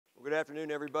Good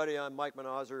afternoon, everybody. I'm Mike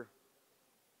Manhauser,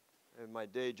 and my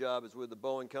day job is with the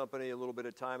Boeing Company, a little bit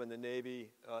of time in the Navy.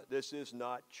 This is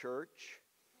not church.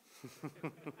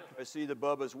 I see the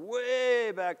Bubbas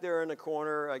way back there in the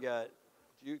corner. I got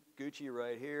Gucci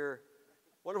right here.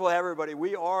 Wonderful to have everybody.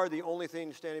 We are the only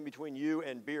thing standing between you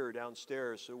and beer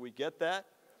downstairs, so we get that.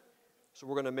 So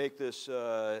we're going to make this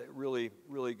really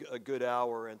a good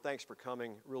hour, and thanks for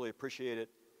coming. Really appreciate it.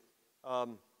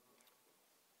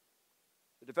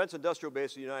 The Defense Industrial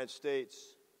Base of the United States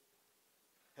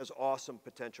has awesome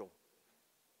potential.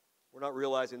 We're not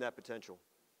realizing that potential.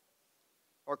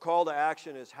 Our call to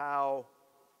action is how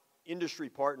industry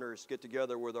partners get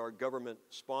together with our government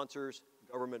sponsors,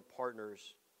 government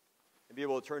partners, and be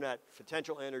able to turn that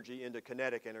potential energy into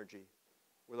kinetic energy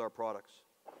with our products.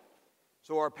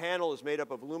 So our panel is made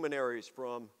up of luminaries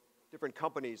from different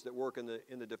companies that work in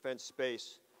the defense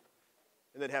space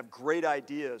and that have great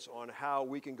ideas on how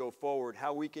we can go forward,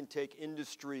 how we can take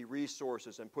industry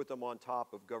resources and put them on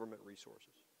top of government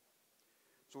resources.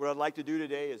 So what I'd like to do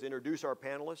today is introduce our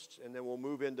panelists, and then we'll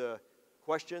move into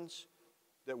questions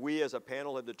that we as a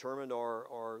panel have determined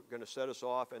are going to set us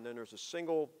off, and then there's a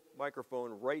single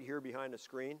microphone right here behind the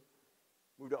screen.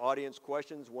 Move to audience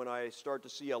questions. When I start to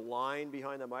see a line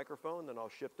behind the microphone, then I'll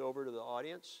shift over to the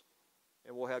audience,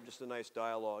 and we'll have just a nice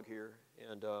dialogue here.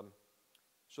 And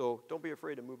so don't be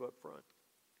afraid to move up front.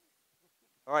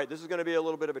 All right, this is going to be a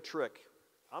little bit of a trick.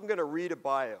 I'm going to read a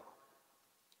bio,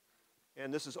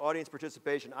 and this is audience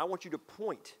participation. I want you to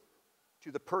point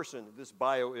to the person this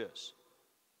bio is.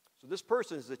 So this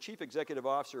person is the Chief Executive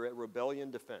Officer at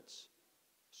Rebellion Defense,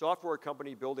 a software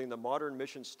company building the modern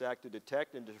mission stack to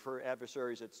detect and deter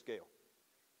adversaries at scale.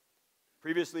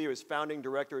 Previously, he was founding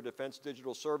director of Defense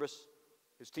Digital Service.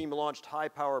 His team launched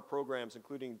high-power programs,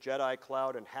 including Jedi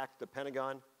Cloud and Hacked the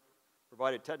Pentagon,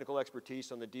 provided technical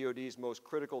expertise on the DoD's most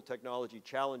critical technology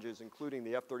challenges, including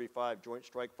the F-35 Joint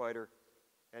Strike Fighter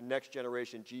and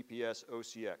next-generation GPS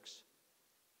OCX.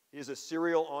 He is a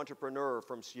serial entrepreneur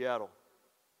from Seattle,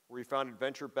 where he founded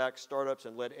venture-backed startups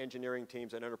and led engineering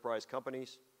teams at enterprise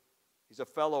companies. He's a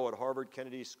fellow at Harvard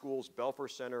Kennedy School's Belfer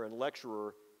Center and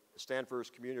lecturer at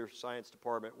Stanford's Computer Science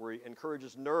Department, where he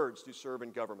encourages nerds to serve in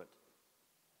government.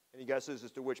 Any guesses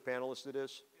as to which panelist it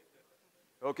is?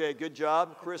 Okay, good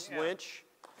job. Chris Lynch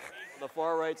on the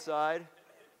far right side.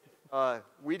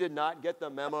 We did not get the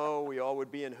memo. We all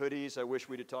would be in hoodies. I wish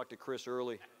we'd have talked to Chris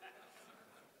early.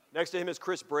 Next to him is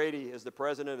Chris Brady, is the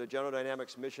president of General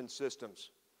Dynamics Mission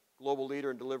Systems, global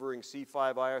leader in delivering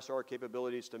C5 ISR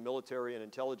capabilities to military and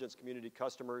intelligence community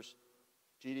customers.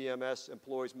 GDMS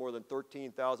employs more than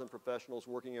 13,000 professionals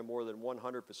working in more than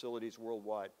 100 facilities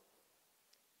worldwide.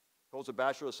 Holds a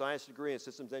Bachelor of Science degree in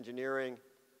Systems Engineering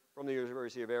from the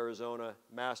University of Arizona,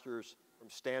 Master's from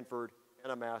Stanford,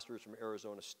 and a Master's from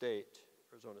Arizona State.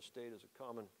 Arizona State is a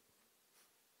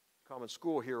common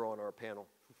school here on our panel.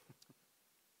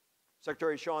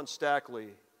 Secretary Sean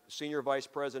Stackley, Senior Vice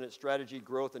President, Strategy,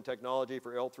 Growth, and Technology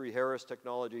for L3Harris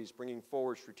Technologies, bringing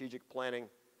forward strategic planning,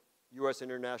 U.S.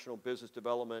 international business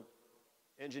development,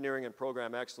 engineering and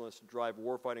program excellence to drive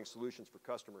warfighting solutions for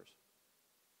customers.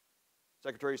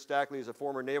 Secretary Stackley is a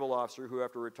former naval officer who,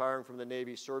 after retiring from the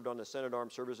Navy, served on the Senate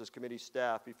Armed Services Committee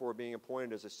staff before being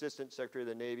appointed as Assistant Secretary of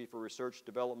the Navy for Research,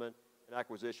 Development, and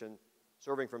Acquisition,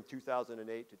 serving from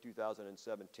 2008 to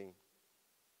 2017.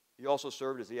 He also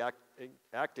served as the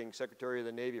Acting Secretary of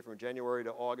the Navy from January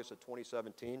to August of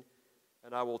 2017.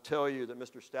 And I will tell you that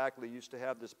Mr. Stackley used to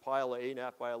have this pile of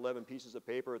 8.5 by 11 pieces of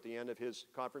paper at the end of his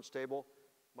conference table.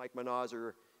 Mike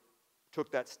Manhauser took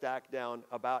that stack down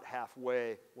about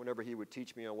halfway whenever he would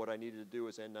teach me on what I needed to do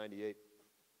as N98.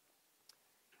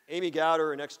 Amy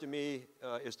Gowder, next to me,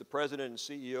 is the President and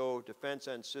CEO of Defense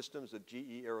and Systems of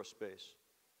GE Aerospace.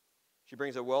 She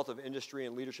brings a wealth of industry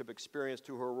and leadership experience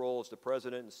to her role as the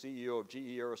President and CEO of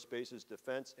GE Aerospace's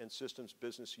Defense and Systems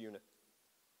Business Unit.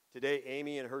 Today,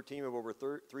 Amy and her team of over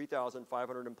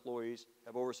 3,500 employees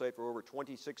have oversight for over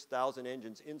 26,000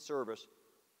 engines in service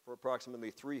for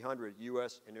approximately 300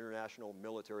 U.S. and international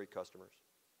military customers.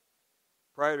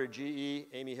 Prior to GE,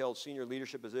 Amy held senior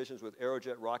leadership positions with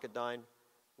Aerojet Rocketdyne,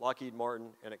 Lockheed Martin,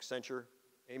 and Accenture.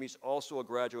 Amy's also a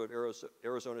graduate of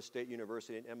Arizona State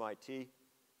University and MIT,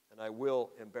 and I will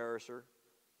embarrass her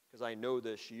because I know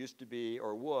this. She used to be,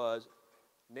 or was,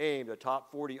 named a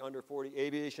top 40 under 40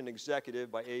 aviation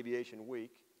executive by Aviation Week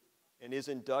and is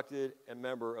inducted a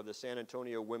member of the San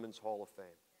Antonio Women's Hall of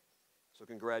Fame. So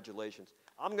congratulations.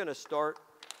 I'm going to start,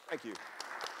 thank you.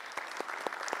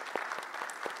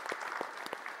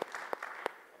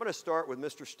 I'm going to start with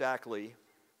Mr. Stackley.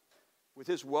 With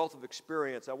his wealth of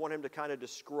experience, I want him to kind of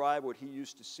describe what he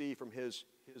used to see from his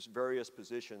various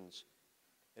positions.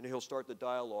 and he'll start the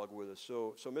dialogue with us.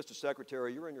 So Mr.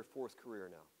 Secretary, you're in your 4th career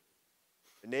now.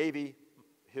 The Navy,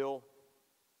 Hill,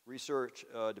 Research,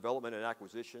 Development, and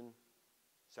Acquisition,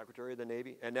 Secretary of the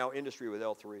Navy, and now Industry with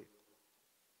L3.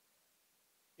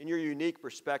 In your unique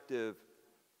perspective,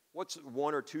 what's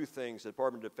 1 or 2 things the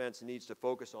Department of Defense needs to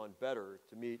focus on better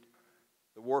to meet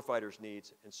the warfighter's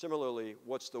needs? And similarly,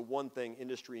 what's the 1 thing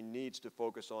industry needs to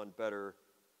focus on better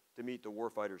to meet the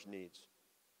warfighter's needs?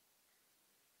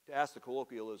 To ask the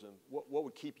colloquialism, what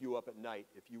would keep you up at night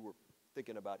if you were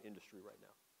thinking about industry right now?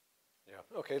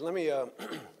 Yeah, okay, let me,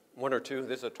 1 or 2,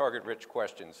 this is a target-rich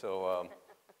question, so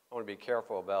I want to be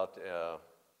careful about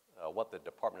what the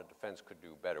Department of Defense could do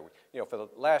better. You know, for the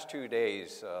last 2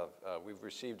 days, we've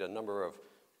received a number of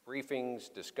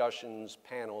briefings, discussions,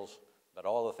 panels about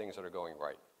all the things that are going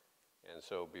right. And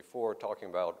so before talking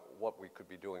about what we could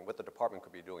be doing, what the department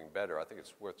could be doing better, I think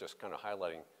it's worth just kind of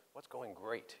highlighting what's going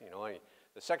great. You know,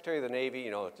 the Secretary of the Navy, you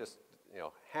know, just, you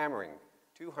know, hammering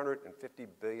 $250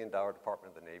 billion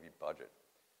Department of the Navy budget.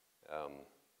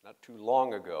 Not too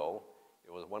long ago,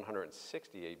 it was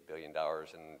 $168 billion,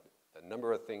 and the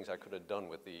number of things I could have done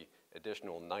with the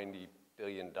additional $90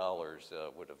 billion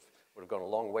would have gone a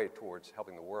long way towards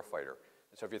helping the warfighter.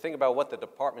 And so if you think about what the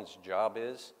department's job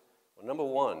is, well, number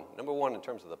one in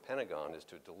terms of the Pentagon is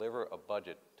to deliver a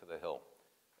budget to the Hill.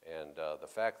 And the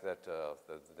fact that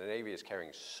the Navy is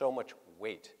carrying so much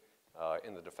weight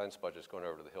in the defense budgets going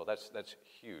over to the Hill, that's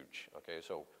huge. Okay,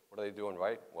 so what are they doing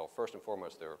right? Well, first and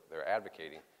foremost, they're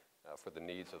advocating for the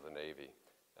needs of the Navy.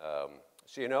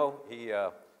 So you know, he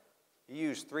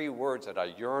used 3 words that I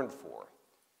yearned for: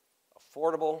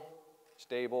 affordable,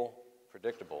 stable,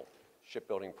 predictable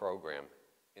shipbuilding program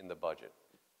in the budget.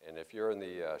 And if you're in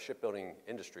the shipbuilding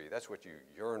industry, that's what you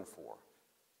yearn for: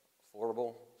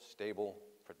 affordable, stable,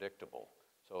 predictable.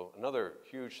 So another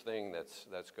huge thing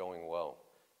that's going well.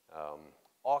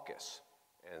 AUKUS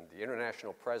and the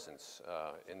international presence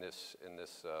in this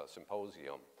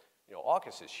symposium. You know,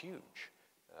 AUKUS is huge.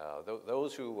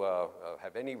 Those who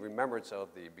have any remembrance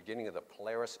of the beginning of the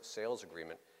Polaris Sales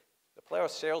Agreement, the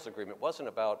Polaris Sales Agreement wasn't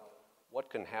about what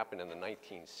can happen in the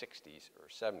 1960s or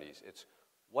 70s. It's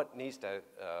what needs to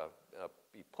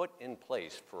be put in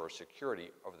place for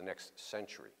security over the next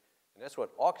century. And that's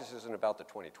what AUKUS isn't about the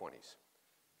 2020s.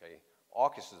 Okay?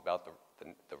 AUKUS is about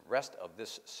the rest of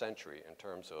this century in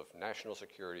terms of national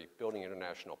security, building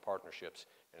international partnerships,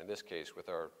 and in this case with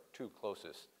our 2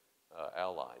 closest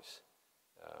allies.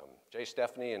 Jay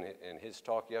Steffany, in his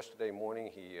talk yesterday morning,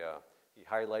 he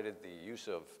highlighted the use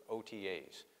of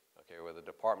OTAs, okay, where the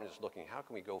department is looking, how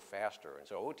can we go faster? And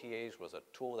so OTAs was a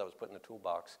tool that was put in the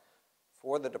toolbox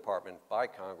for the department by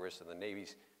Congress, and the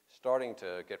Navy's starting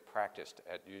to get practiced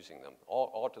at using them,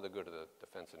 all to the good of the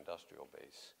defense industrial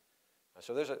base.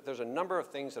 So there's a number of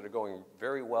things that are going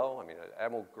very well. I mean,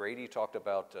 Admiral Grady talked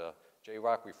about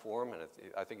JROC reform, and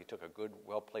I think he took a good,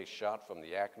 well-placed shot from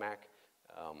the ACMAC.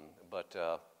 But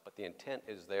the intent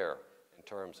is there in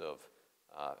terms of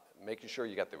making sure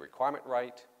you got the requirement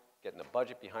right, getting the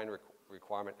budget behind the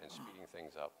requirement, and speeding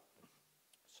things up.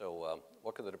 So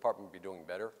what could the department be doing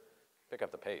better? Pick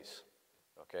up the pace.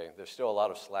 Okay, there's still a lot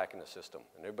of slack in the system,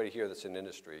 and everybody here that's in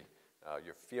industry,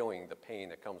 you're feeling the pain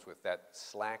that comes with that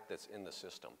slack that's in the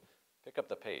system. Pick up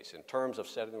the pace in terms of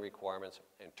setting the requirements,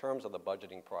 in terms of the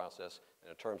budgeting process,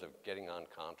 and in terms of getting on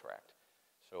contract.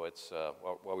 So it's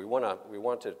well, we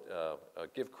want to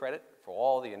give credit for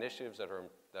all the initiatives that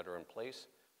are in place.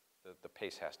 The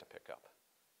pace has to pick up,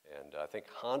 and I think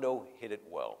Hondo hit it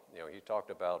well. You know, he talked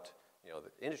about, you know,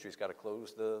 the industry's got to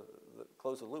close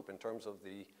the loop in terms of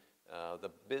the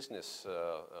business you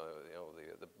know,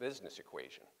 the business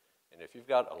equation. And if you've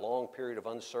got a long period of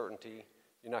uncertainty,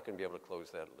 you're not going to be able to close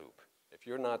that loop. If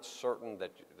you're not certain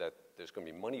that there's going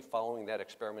to be money following that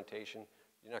experimentation,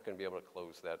 you're not going to be able to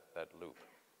close that loop.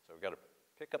 So we've got to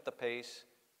pick up the pace,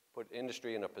 put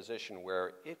industry in a position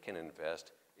where it can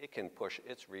invest, it can push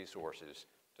its resources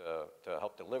to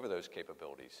help deliver those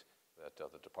capabilities that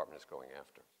the department is going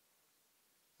after.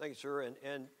 Thank you, sir.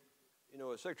 And you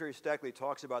know, Secretary Stackley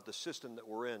talks about the system that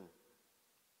we're in.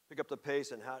 Pick up the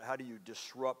pace, and how do you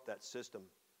disrupt that system?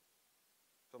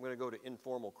 So I'm going to go to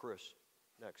informal Chris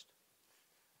next.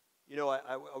 You know,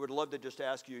 I would love to just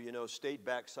ask you, you know,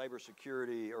 state-backed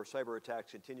cybersecurity or cyber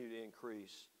attacks continue to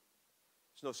increase.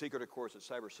 It's no secret, of course, that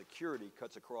cybersecurity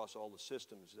cuts across all the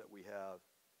systems that we have,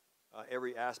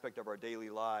 every aspect of our daily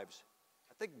lives.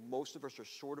 I think most of us are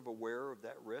sort of aware of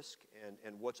that risk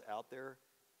and what's out there.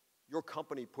 Your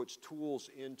company puts tools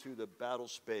into the battle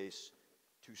space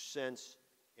to sense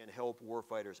and help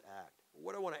warfighters act.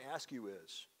 What I want to ask you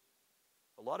is,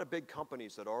 a lot of big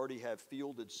companies that already have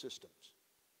fielded systems,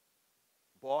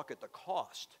 balk at the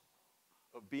cost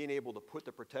of being able to put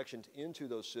the protections into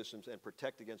those systems and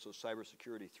protect against those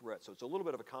cybersecurity threats. So it's a little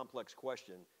bit of a complex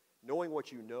question. Knowing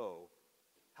what you know,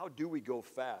 how do we go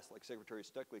fast, like Secretary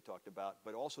Stuckley talked about,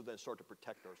 but also then start to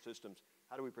protect our systems?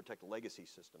 How do we protect legacy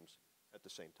systems at the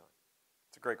same time?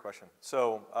 It's a great question.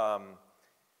 So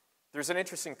there's an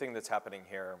interesting thing that's happening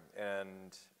here,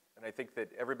 and I think that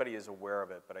everybody is aware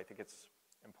of it, but I think it's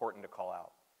important to call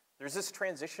out. There's this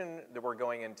transition that we're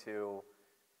going into,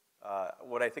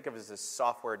 what I think of as this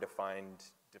software-defined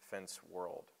defense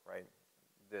world, right?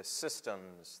 The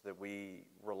systems that we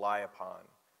rely upon,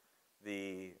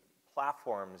 the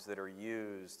platforms that are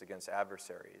used against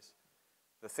adversaries,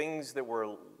 the things that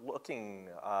we're looking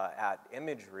at,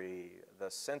 imagery, the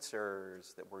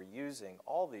sensors that we're using,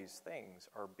 all these things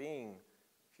are being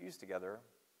fused together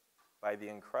by the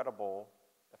incredible,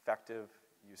 effective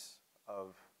use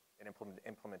of an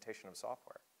implementation of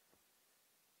software.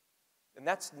 And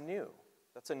that's new.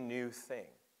 That's a new thing.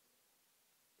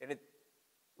 And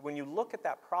when you look at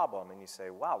that problem and you say,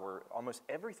 wow, almost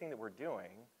everything that we're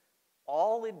doing,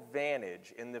 all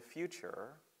advantage in the future,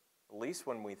 at least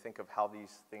when we think of how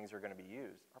these things are going to be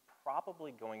used, are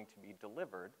probably going to be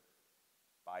delivered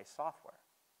by software.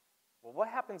 Well, what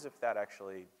happens if that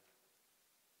actually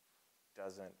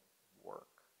doesn't work?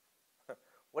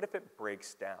 What if it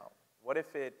breaks down? What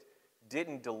if it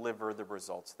didn't deliver the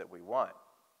results that we want?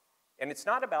 And it's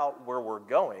not about where we're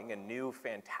going and new,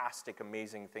 fantastic,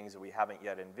 amazing things that we haven't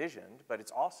yet envisioned, but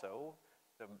it's also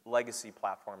the legacy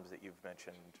platforms that you've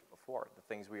mentioned before, the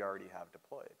things we already have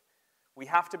deployed. We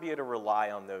have to be able to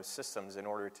rely on those systems in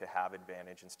order to have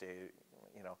advantage and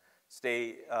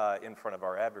stay in front of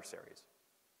our adversaries.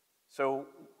 So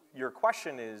your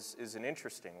question is an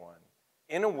interesting one.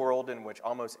 In a world in which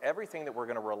almost everything that we're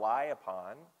going to rely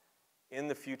upon in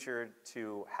the future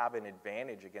to have an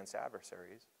advantage against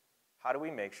adversaries, how do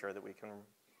we make sure that we can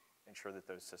ensure that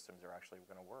those systems are actually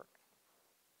going to work?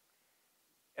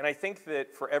 And I think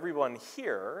that for everyone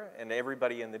here and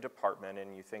everybody in the department,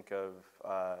 and you think of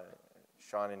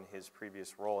Sean in his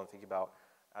previous role and think about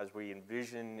as we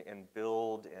envision and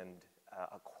build and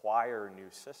acquire new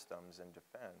systems in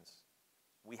defense,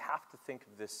 we have to think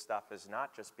of this stuff as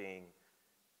not just being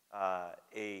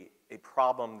a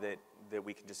problem that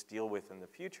we can just deal with in the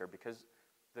future, because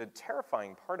the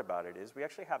terrifying part about it is we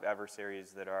actually have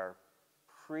adversaries that are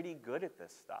pretty good at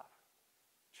this stuff.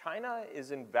 China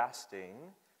is investing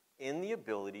in the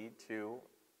ability to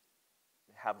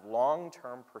have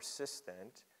long-term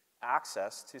persistent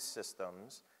access to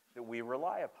systems that we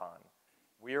rely upon.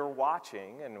 We are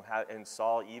watching and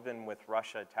saw, even with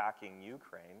Russia attacking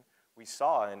Ukraine, we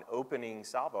saw an opening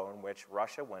salvo in which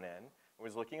Russia went in and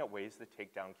was looking at ways to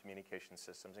take down communication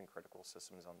systems and critical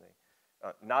systems on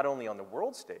not only on the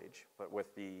world stage, but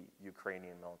with the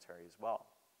Ukrainian military as well.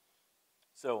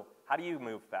 So how do you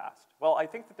move fast? Well, I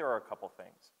think that there are a couple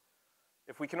things.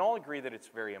 If we can all agree that it's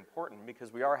very important,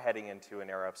 because we are heading into an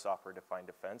era of software-defined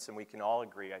defense, and we can all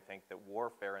agree, I think, that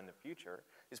warfare in the future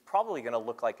is probably going to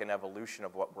look like an evolution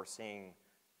of what we're seeing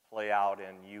play out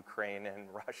in Ukraine and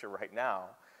Russia right now,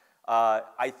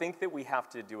 I think that we have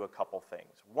to do a couple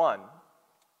things. One,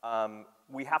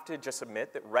 we have to just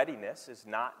admit that readiness is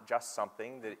not just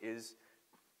something that is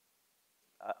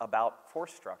about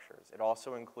force structures. It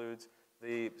also includes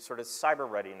the sort of cyber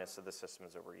readiness of the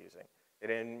systems that we're using.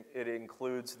 It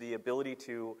includes the ability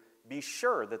to be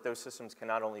sure that those systems can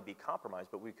not only be compromised,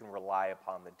 but we can rely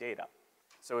upon the data.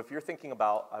 So if you're thinking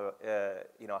about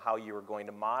how you're going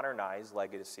to modernize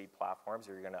legacy platforms,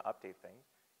 or you're going to update things,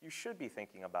 you should be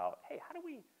thinking about, hey, how do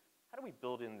we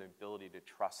build in the ability to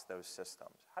trust those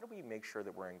systems? How do we make sure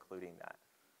that we're including that?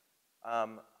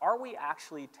 Are we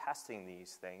actually testing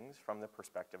these things from the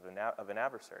perspective of an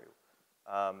adversary?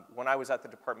 When I was at the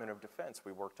Department of Defense,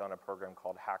 we worked on a program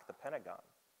called Hack the Pentagon,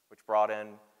 which brought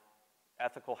in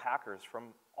ethical hackers from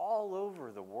all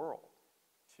over the world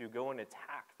to go and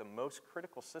attack the most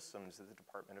critical systems that the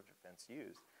Department of Defense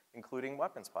used, including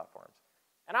weapons platforms.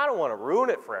 And I don't want to ruin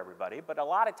it for everybody, but a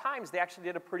lot of times they actually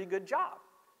did a pretty good job.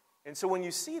 And so when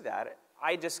you see that,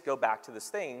 I just go back to this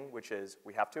thing, which is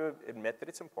we have to admit that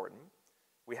it's important.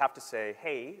 We have to say,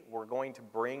 hey, we're going to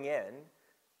bring in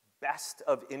best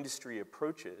of industry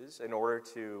approaches in order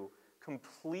to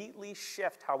completely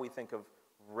shift how we think of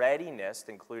readiness,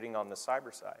 including on the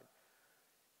cyber side.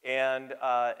 And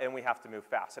we have to move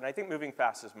fast. And I think moving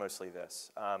fast is mostly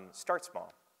this. Start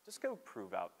small. Just go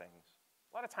prove out things.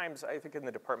 A lot of times, I think in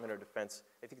the Department of Defense,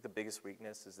 I think the biggest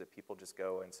weakness is that people just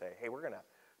go and say, hey, we're going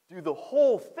to do the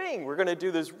whole thing. We're going to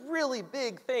do this really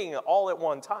big thing all at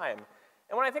one time.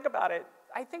 And when I think about it,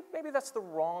 I think maybe that's the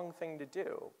wrong thing to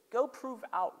do. Go prove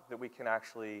out that we can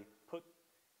actually put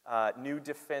new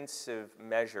defensive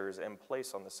measures in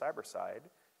place on the cyber side,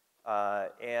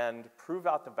 and prove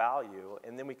out the value,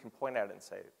 and then we can point at it and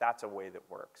say, that's a way that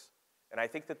works. And I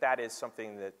think that that is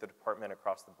something that the department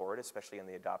across the board, especially in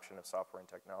the adoption of software and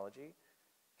technology,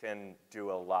 can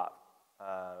do a lot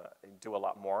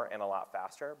more and a lot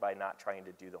faster by not trying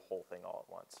to do the whole thing all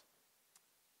at once.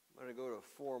 I'm going to go to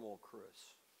formal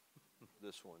Chris,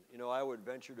 this one. You know, I would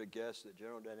venture to guess that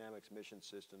General Dynamics Mission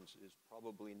Systems is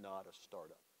probably not a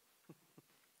startup.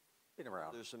 Been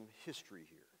around. There's some history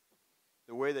here.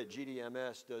 The way that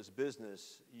GDMS does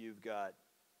business, you've got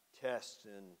tests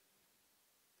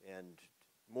and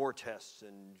more tests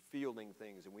and fielding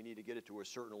things, and we need to get it to a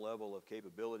certain level of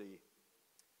capability.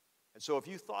 And so if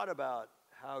you thought about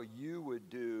how you would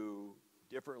do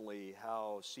differently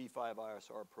how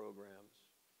C5ISR programs,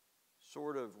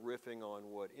 sort of riffing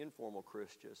on what informal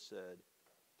Chris just said,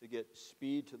 to get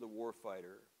speed to the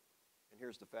warfighter, and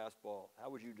here's the fastball, how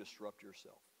would you disrupt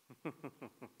yourself?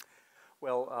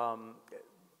 Well,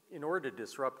 in order to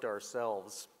disrupt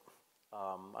ourselves,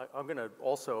 I'm going to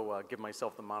also give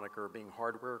myself the moniker of being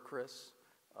hardware Chris,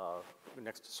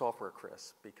 next to software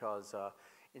Chris, because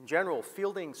in general,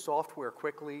 fielding software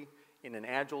quickly in an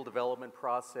agile development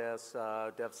process,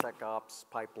 DevSecOps,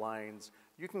 pipelines,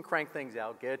 you can crank things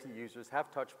out, get it to users,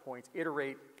 have touch points,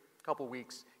 iterate a couple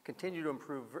weeks, continue to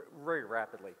improve very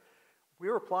rapidly.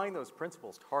 We're applying those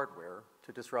principles to hardware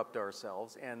to disrupt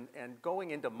ourselves, and going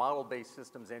into model-based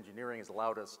systems engineering has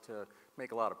allowed us to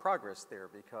make a lot of progress there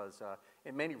because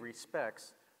in many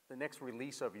respects, the next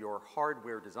release of your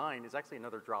hardware design is actually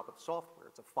another drop of software.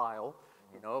 It's a file,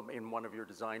 you know, in one of your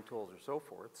design tools or so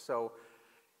forth. So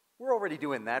we're already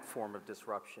doing that form of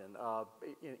disruption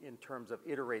in terms of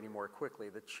iterating more quickly.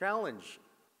 The challenge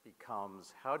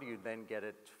becomes how do you then get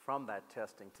it from that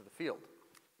testing to the field?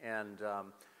 And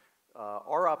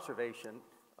our observation,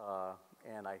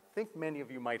 and I think many of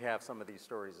you might have some of these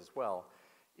stories as well,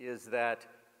 is that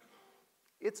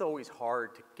it's always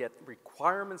hard to get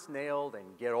requirements nailed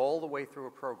and get all the way through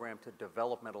a program to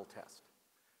developmental test.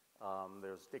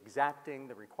 There's exacting,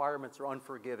 the requirements are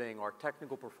unforgiving, our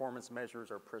technical performance measures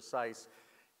are precise,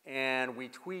 and we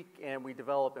tweak and we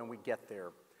develop and we get there.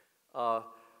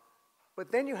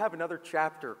 But then you have another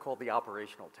chapter called the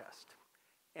operational test.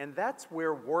 And that's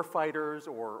where warfighters,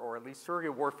 or at least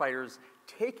surrogate warfighters,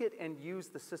 take it and use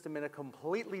the system in a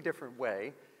completely different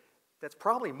way that's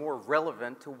probably more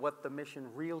relevant to what the mission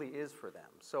really is for them.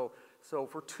 So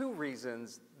for two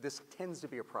reasons, this tends to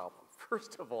be a problem.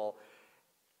 First of all,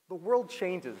 the world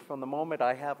changes from the moment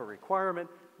I have a requirement,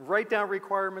 write down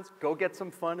requirements, go get some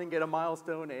funding, get a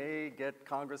milestone, get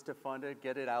Congress to fund it,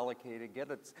 get it allocated, get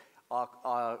its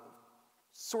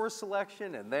source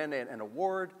selection, and then an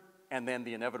award, and then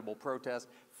the inevitable protest.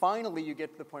 Finally, you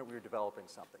get to the point where you're developing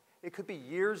something. It could be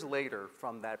years later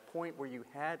from that point where you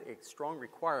had a strong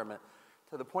requirement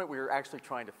to the point where you're actually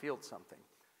trying to field something.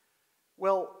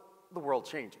 Well, the world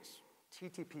changes.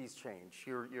 TTPs change.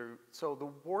 So the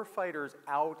warfighters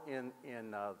out in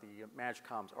the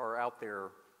MAJCOMs are out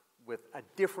there with a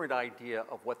different idea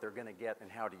of what they're going to get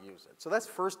and how to use it. So that's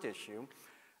first issue.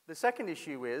 The second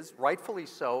issue is, rightfully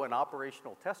so, an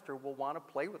operational tester will want to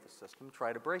play with the system,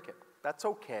 try to break it. That's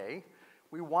okay.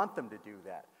 We want them to do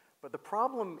that. But the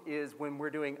problem is when we're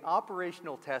doing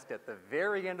operational test at the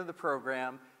very end of the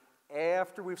program,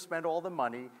 after we've spent all the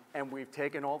money and we've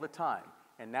taken all the time.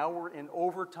 And now we're in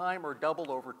overtime or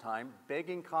double overtime,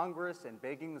 begging Congress and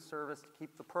begging the service to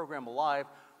keep the program alive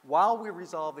while we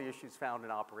resolve the issues found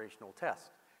in operational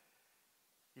test.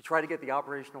 You try to get the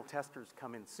operational testers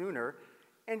come in sooner,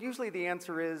 and usually the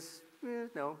answer is,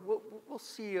 no, we'll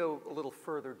see you a little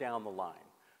further down the line.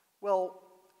 Well,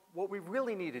 what we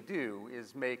really need to do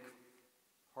is make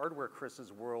hardware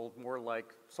Chris's world more like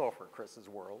software Chris's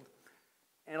world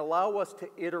and allow us to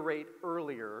iterate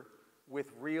earlier with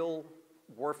real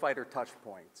warfighter touch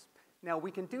points. Now,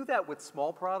 we can do that with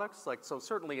small products, so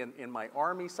certainly in my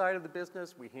Army side of the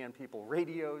business, we hand people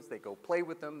radios, they go play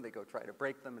with them, they go try to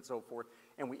break them and so forth,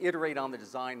 and we iterate on the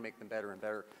design, make them better and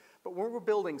better. But when we're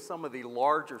building some of the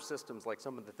larger systems, like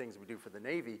some of the things we do for the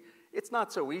Navy, it's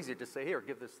not so easy to say, here,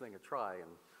 give this thing a try,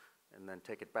 and then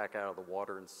take it back out of the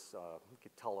water and you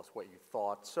could tell us what you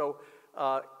thought. So,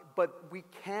 but we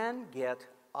can get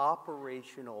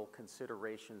operational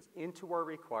considerations into our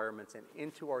requirements and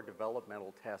into our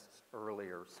developmental tests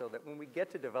earlier so that when we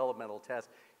get to developmental tests,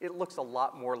 it looks a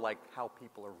lot more like how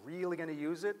people are really going to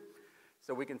use it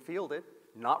so we can field it,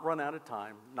 not run out of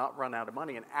time, not run out of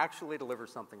money, and actually deliver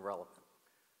something relevant.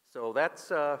 So that's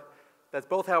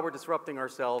both how we're disrupting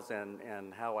ourselves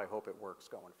and how I hope it works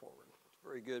going forward.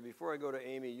 Very good. Before I go to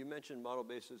Amy, you mentioned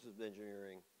model-based systems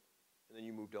engineering, and then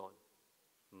you moved on.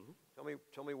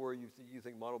 Tell me where you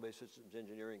think model-based systems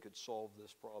engineering could solve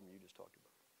this problem you just talked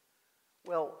about.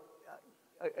 Well,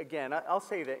 again, I'll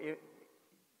say that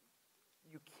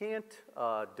you can't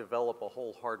develop a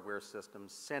whole hardware system,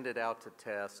 send it out to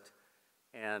test,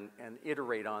 and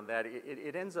iterate on that.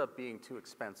 It ends up being too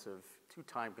expensive, too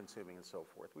time-consuming, and so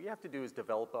forth. What you have to do is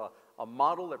develop a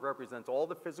model that represents all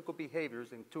the physical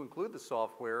behaviors, and to include the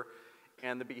software,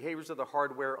 and the behaviors of the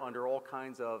hardware under all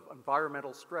kinds of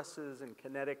environmental stresses and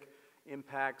kinetic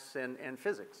impacts and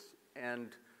physics. And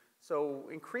so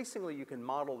increasingly you can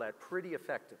model that pretty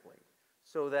effectively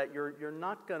so that you're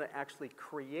not going to actually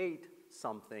create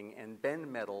something and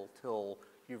bend metal till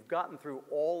you've gotten through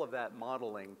all of that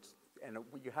modeling and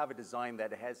you have a design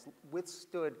that has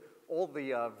withstood all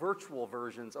the virtual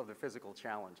versions of the physical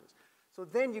challenges. So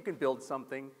then you can build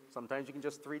something, sometimes you can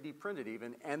just 3D print it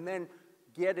even, and then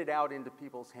get it out into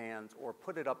people's hands or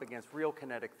put it up against real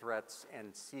kinetic threats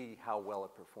and see how well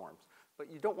it performs.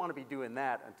 But you don't want to be doing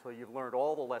that until you've learned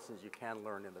all the lessons you can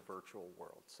learn in the virtual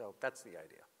world. So that's the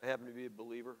idea. I happen to be a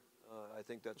believer. I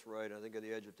think that's right. I think at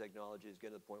the edge of technology is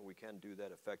getting to the point where we can do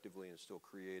that effectively and still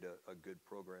create a good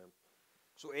program.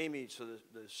 So Amy, so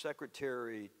the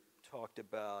secretary talked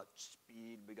about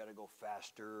speed. We got to go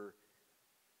faster.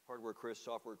 Hardware Chris,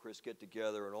 software Chris get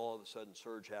together, and all of a sudden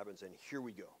surge happens, and here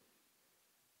we go.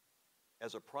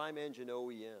 As a prime engine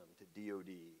OEM to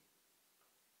DoD,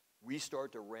 we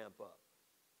start to ramp up.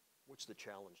 What's the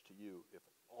challenge to you if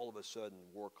all of a sudden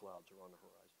war clouds are on the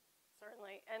horizon?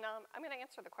 Certainly, and I'm going to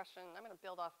answer the question. I'm going to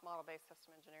build off model-based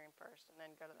system engineering first and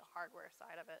then go to the hardware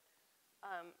side of it.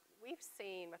 We've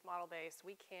seen with model-based,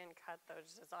 we can cut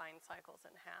those design cycles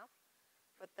in half,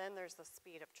 but then there's the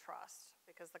speed of trust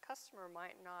because the customer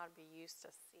might not be used to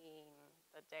seeing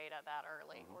the data that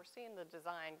early or seeing the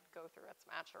design go through its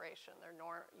maturation. They're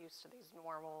used to these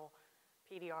normal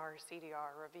PDR,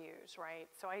 CDR reviews, right?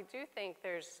 So I do think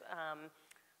there's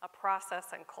a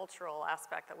process and cultural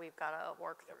aspect that we've got to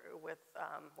work through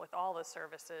with all the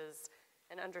services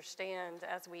and understand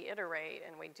as we iterate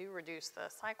and we do reduce the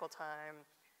cycle time,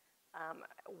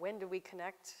 when do we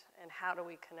connect and how do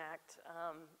we connect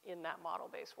in that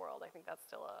model-based world? I think that's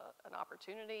still an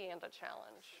opportunity and a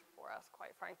challenge for us,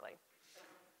 quite frankly.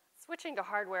 Switching to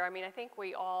hardware, I mean, I think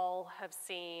we all have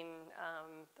seen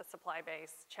the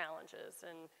supply-based challenges,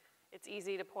 and it's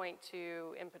easy to point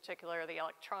to, in particular, the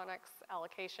electronics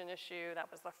allocation issue. That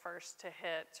was the first to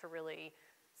hit to really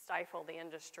stifle the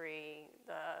industry.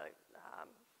 The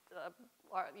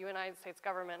United States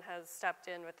government has stepped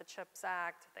in with the CHIPS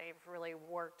Act. They've really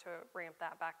worked to ramp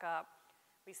that back up.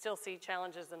 We still see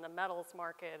challenges in the metals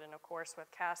market, and of course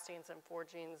with castings and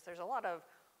forgings. There's a lot of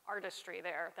artistry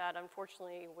there that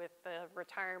unfortunately with the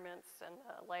retirements and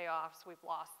the layoffs, we've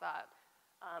lost that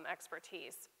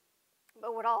expertise.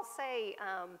 But what I'll say,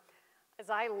 as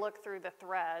I look through the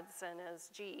threads and as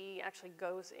GE actually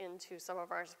goes into some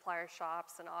of our supplier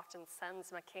shops and often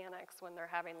sends mechanics when they're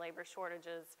having labor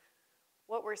shortages,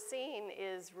 what we're seeing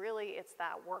is really it's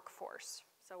that workforce.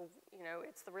 So, you know,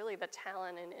 it's really the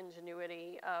talent and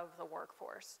ingenuity of the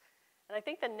workforce. And I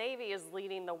think the Navy is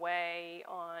leading the way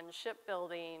on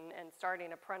shipbuilding and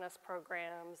starting apprentice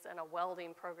programs and a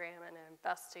welding program and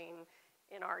investing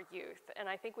in our youth. And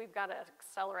I think we've got to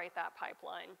accelerate that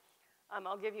pipeline.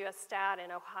 I'll give you a stat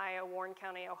in Ohio, Warren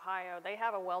County, Ohio. They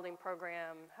have a welding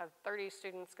program, have 30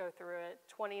 students go through it,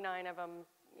 29 of them,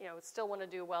 you know, still want to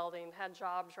do welding, had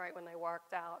jobs right when they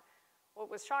walked out.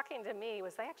 What was shocking to me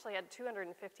was they actually had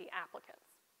 250 applicants.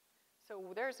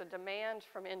 So there's a demand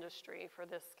from industry for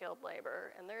this skilled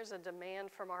labor, and there's a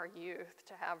demand from our youth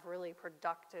to have really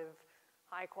productive,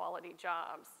 high-quality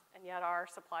jobs, and yet our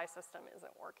supply system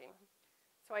isn't working.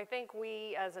 So I think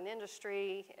we, as an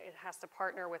industry, it has to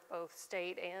partner with both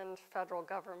state and federal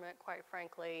government, quite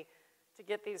frankly, to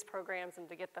get these programs and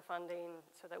to get the funding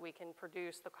so that we can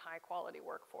produce the high-quality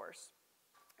workforce.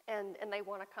 And they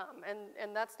want to come.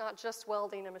 And that's not just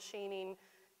welding and machining.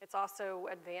 It's also,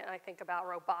 I think about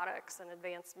robotics and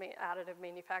advanced additive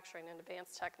manufacturing and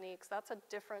advanced techniques. That's a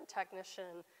different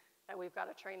technician that we've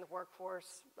got to train the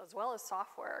workforce, as well as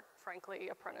software, frankly,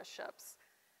 apprenticeships.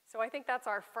 So I think that's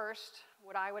our first,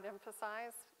 what I would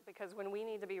emphasize, because when we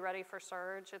need to be ready for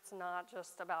surge, it's not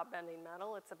just about bending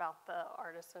metal, it's about the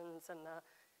artisans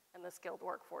and the skilled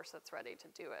workforce that's ready to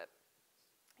do it.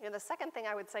 You know, the second thing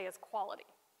I would say is quality.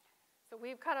 So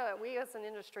we as an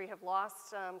industry have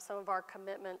lost some of our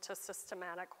commitment to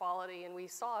systematic quality, and we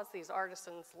saw as these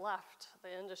artisans left the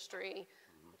industry,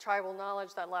 the tribal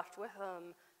knowledge that left with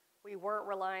them, we weren't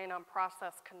relying on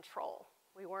process control.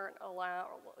 We weren't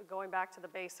going back to the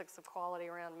basics of quality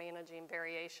around managing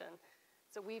variation.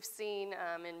 So we've seen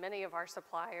in many of our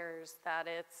suppliers that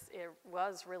it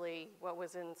was really what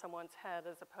was in someone's head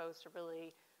as opposed to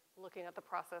really looking at the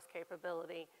process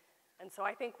capability. And so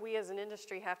I think we as an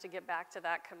industry have to get back to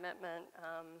that commitment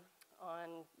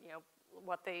on,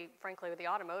 what they, frankly, with the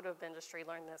automotive industry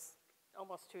learned this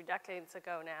almost 2 decades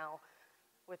ago now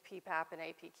with PPAP and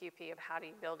APQP of how do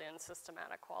you build in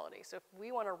systematic quality. So if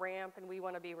we want to ramp and we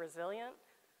want to be resilient,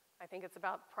 I think it's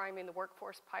about priming the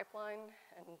workforce pipeline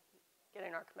and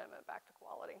getting our commitment back to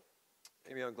quality.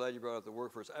 Amy, I'm glad you brought up the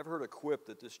workforce. I've heard a quip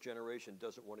that this generation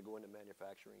doesn't want to go into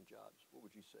manufacturing jobs. What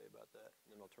would you say about that?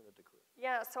 And then I'll turn it to Chris.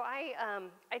 Yeah, so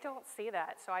I don't see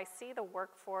that. So I see the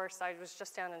workforce. I was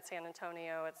just down in San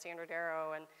Antonio at Standard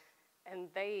Aero, and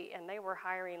they were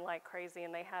hiring like crazy,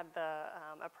 and they had the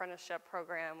apprenticeship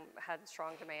program had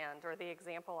strong demand. Or the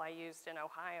example I used in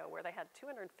Ohio, where they had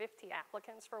 250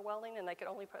 applicants for welding, and they could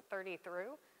only put 30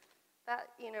 through. That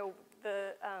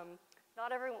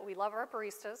not everyone, we love our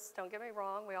baristas, don't get me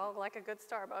wrong, we all like a good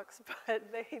Starbucks, but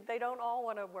they don't all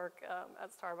want to work at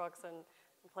Starbucks and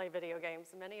play video games.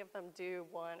 Many of them do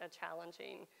want a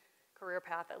challenging career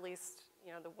path, at least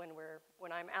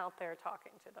when I'm out there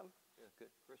talking to them. Yeah, good.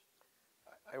 Chris?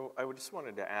 I just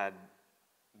wanted to add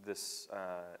to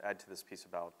this piece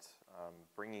about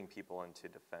bringing people into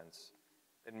defense,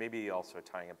 and maybe also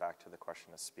tying it back to the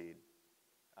question of speed.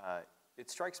 It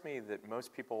strikes me that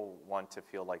most people want to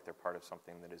feel like they're part of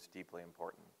something that is deeply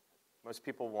important. Most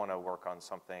people want to work on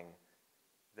something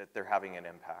that they're having an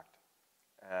impact.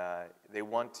 They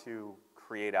want to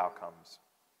create outcomes.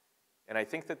 And I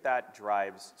think that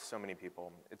drives so many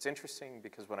people. It's interesting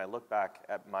because when I look back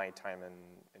at my time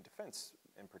in defense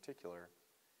in particular,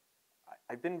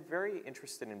 I've been very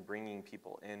interested in bringing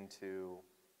people into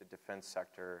the defense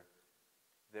sector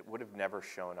that would have never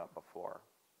shown up before.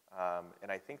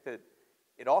 And I think that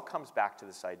it all comes back to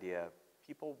this idea: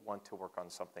 people want to work on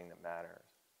something that matters.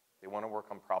 They want to work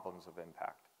on problems of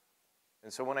impact.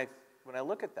 And so when I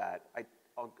look at that,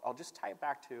 I'll just tie it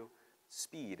back to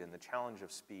speed and the challenge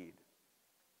of speed.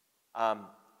 At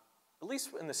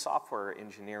least in the software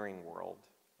engineering world,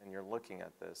 and you're looking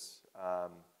at this,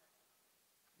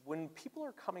 when people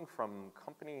are coming from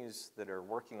companies that are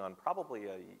working on probably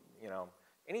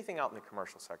anything out in the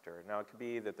commercial sector. Now, it could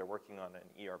be that they're working on an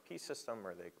ERP system,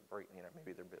 or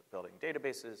maybe they're building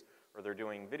databases, or they're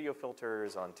doing video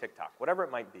filters on TikTok, whatever it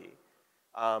might be.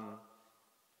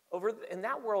 In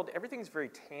that world, everything's very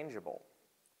tangible.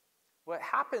 What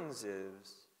happens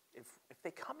is, if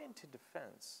they come into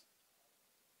defense,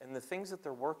 and the things that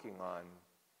they're working on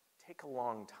take a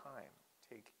long time,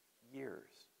 take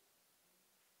years,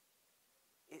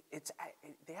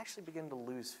 they actually begin to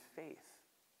lose faith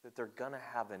that they're going to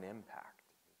have an impact.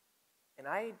 And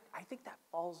I think that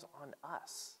falls on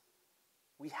us.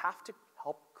 We have to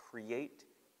help create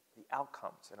the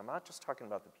outcomes. And I'm not just talking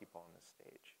about the people on this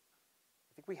stage.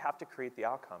 I think we have to create the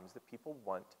outcomes that people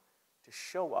want to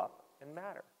show up and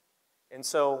matter. And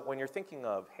so when you're thinking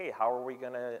of, hey, how are we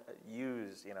going to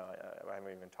use, I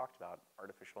haven't even talked about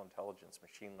artificial intelligence,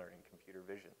 machine learning, computer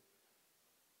vision.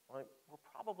 Well, we're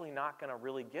probably not going to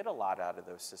really get a lot out of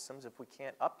those systems if we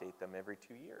can't update them every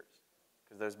 2 years,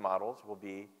 because those models will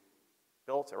be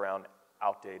built around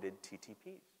outdated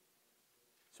TTPs.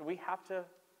 So we have to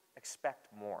expect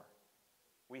more.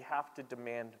 We have to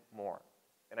demand more.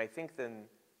 And I think then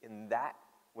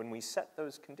when we set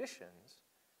those conditions,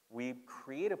 we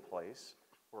create a place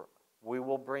where we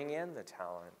will bring in the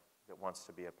talent that wants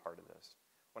to be a part of this.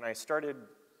 When I started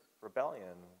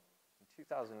Rebellion,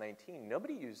 2019,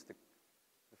 nobody used the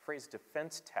phrase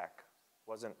defense tech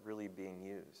wasn't really being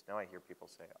used. Now I hear people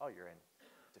say, oh, you're in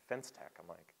defense tech. I'm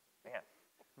like, man,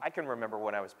 I can remember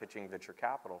when I was pitching venture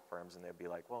capital firms, and they'd be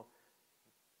like, well,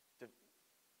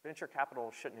 venture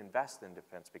capital shouldn't invest in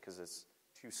defense because it's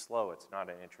too slow. It's not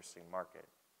an interesting market.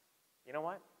 You know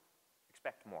what?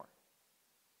 Expect more.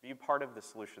 Be part of the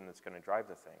solution that's going to drive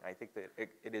the thing. I think that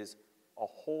it is a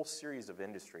whole series of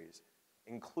industries,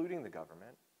 including the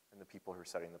government, and the people who are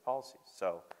setting the policies.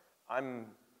 So I'm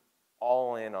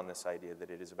all in on this idea that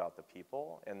it is about the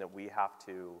people, and that we have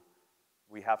to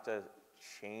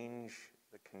change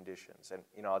the conditions. And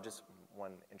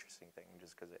one interesting thing,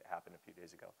 just because it happened a few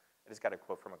days ago, I just got a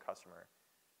quote from a customer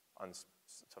on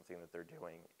something that they're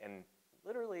doing, and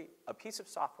literally a piece of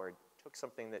software took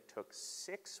something that took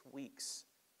 6 weeks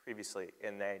previously,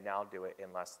 and they now do it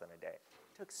in less than a day.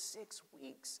 It took 6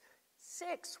 weeks.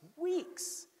 6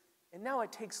 weeks! And now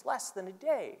it takes less than a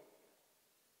day.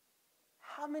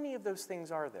 How many of those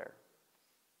things are there?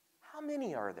 How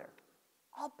many are there?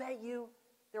 I'll bet you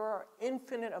there are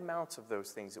infinite amounts of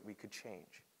those things that we could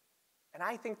change. And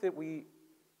I think that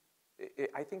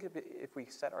I think if we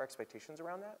set our expectations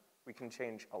around that, we can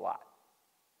change a lot.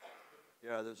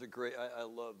 Yeah, there's a great, I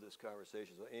love this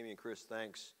conversation. So Amy and Chris,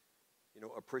 thanks. You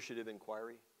know, appreciative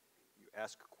inquiry. You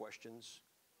ask questions.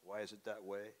 Why is it that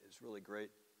way? It's really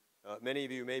great. Many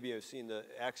of you maybe have seen the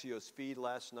Axios feed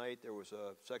last night. There was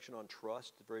a section on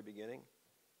trust at the very beginning.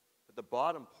 But the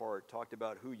bottom part talked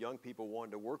about who young people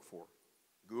wanted to work for.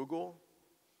 Google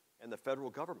and the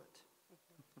federal government.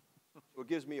 So it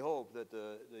gives me hope that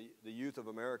the youth of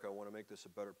America want to make this a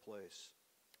better place.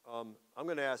 I'm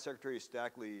going to ask Secretary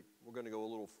Stackley, we're going to go a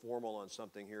little formal on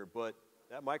something here, but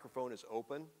that microphone is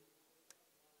open.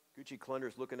 Gucci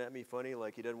Klender's looking at me funny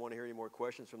like he doesn't want to hear any more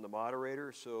questions from the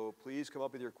moderator, so please come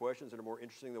up with your questions that are more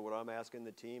interesting than what I'm asking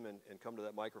the team and come to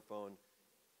that microphone.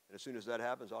 And as soon as that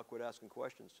happens, I'll quit asking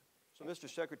questions. So, Mr.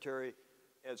 Secretary,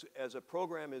 as a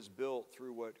program is built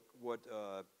through what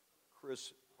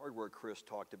Hardware Chris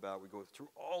talked about, we go through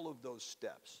all of those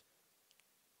steps.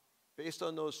 Based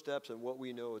on those steps and what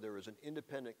we know, there is an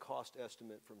independent cost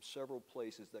estimate from several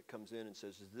places that comes in and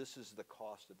says, this is the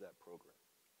cost of that program.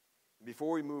 And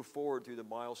before we move forward through the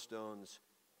milestones,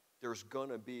 there's going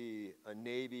to be a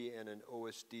Navy and an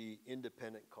OSD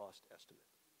independent cost estimate.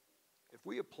 If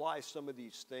we apply some of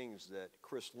these things that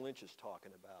Chris Lynch is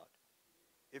talking about,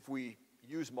 if we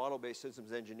use model-based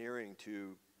systems engineering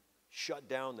to shut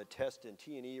down the test and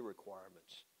T&E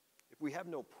requirements, if we have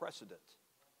no precedent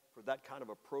for that kind of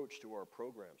approach to our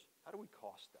programs, how do we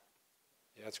cost that?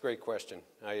 Yeah, that's a great question.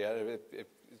 It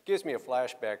gives me a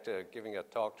flashback to giving a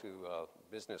talk to a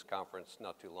business conference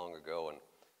not too long ago, and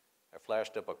I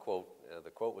flashed up a quote. The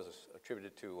quote was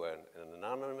attributed to an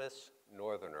anonymous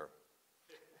northerner,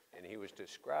 and he was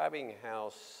describing how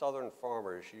southern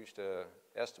farmers used to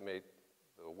estimate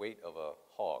the weight of a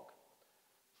hog.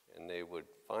 And they would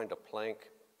find a plank,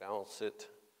 balance it,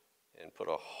 and put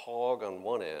a hog on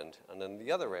one end, and then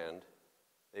the other end,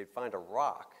 they'd find a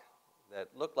rock that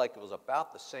looked like it was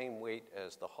about the same weight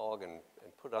as the hog and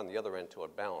put it on the other end till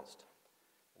it balanced.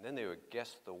 And then they would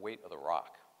guess the weight of the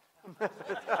rock.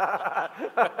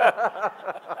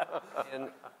 And,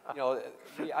 you know,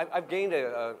 I've gained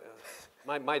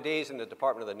my days in the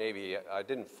Department of the Navy, I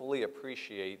didn't fully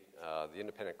appreciate the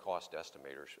independent cost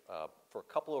estimators for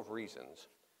a couple of reasons.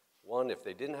 One, if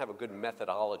they didn't have a good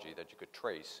methodology that you could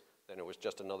trace, then it was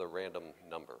just another random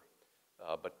number.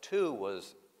 But two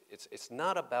was, it's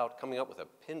not about coming up with a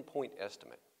pinpoint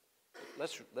estimate.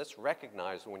 Let's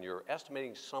recognize when you're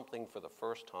estimating something for the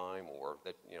first time, or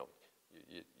that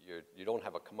you don't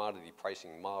have a commodity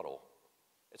pricing model,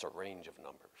 it's a range of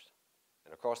numbers.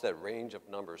 And across that range of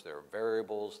numbers, there are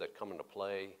variables that come into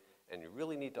play, and you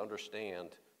really need to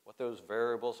understand what those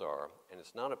variables are. And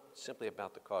it's not simply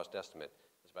about the cost estimate.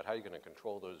 It's about how you're going to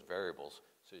control those variables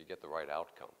so you get the right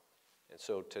outcome. And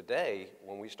so today,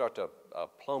 when we start to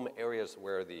plumb areas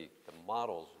where the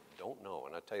models don't know,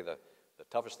 and I tell you the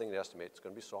toughest thing to estimate is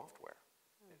going to be software.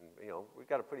 And we've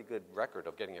got a pretty good record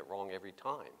of getting it wrong every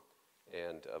time.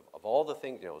 And of all the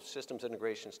things, systems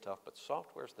integration is tough, but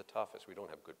software is the toughest. We don't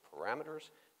have good parameters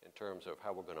in terms of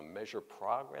how we're going to measure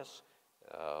progress.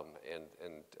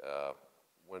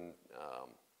 When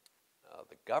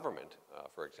the government,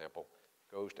 for example,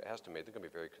 goes to estimate, they're going to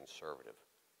be very conservative.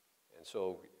 And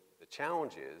so the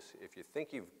challenge is, if you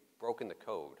think you've broken the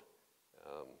code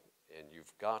and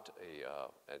you've got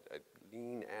a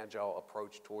lean, agile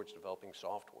approach towards developing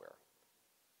software,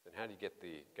 then how do you get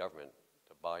the government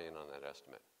to buy in on that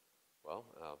estimate? Well,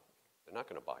 they're not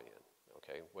going to buy in.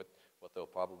 Okay, what they'll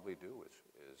probably do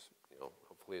is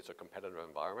hopefully it's a competitive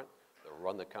environment. They'll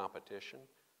run the competition.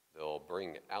 They'll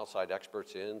bring outside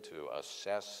experts in to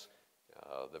assess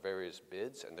the various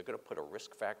bids, and they're going to put a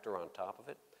risk factor on top of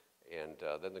it, and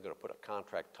then they're going to put a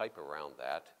contract type around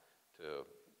that to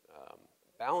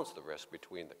balance the risk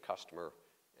between the customer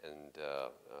and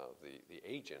the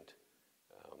agent,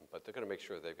 but they're going to make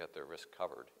sure they've got their risk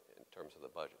covered in terms of the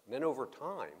budget. And then over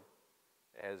time,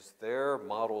 as their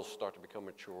models start to become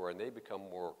mature and they become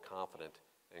more confident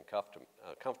and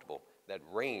comfortable, that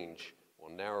range will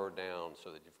narrow down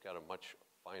so that you've got a much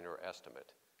finer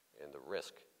estimate in the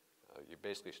risk. You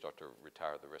basically start to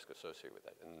retire the risk associated with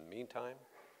that. In the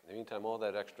meantime, all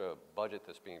that extra budget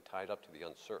that's being tied up to the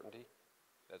uncertainty,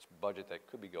 that's budget that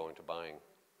could be going to buying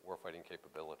warfighting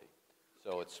capability.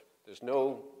 So there's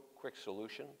no quick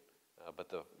solution, but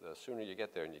the sooner you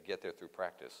get there, and you get there through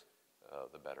practice,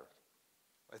 the better.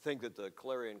 I think that the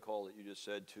clarion call that you just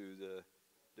said to the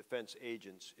defense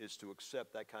agents is to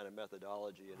accept that kind of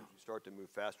methodology, and if you start to move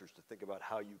faster, is to think about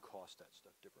how you cost that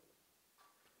stuff differently.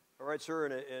 All right, sir,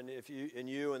 and if you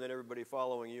and then everybody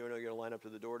following you, I know you're going to line up to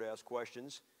the door to ask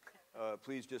questions.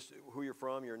 Please just who you're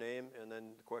from, your name, and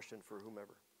then the question for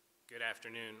whomever. Good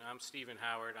afternoon. I'm Stephen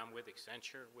Howard. I'm with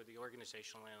Accenture with the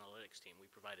Organizational Analytics team. We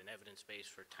provide an evidence base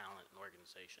for talent and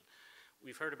organization.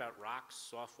 We've heard about rocks,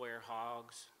 software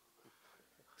hogs,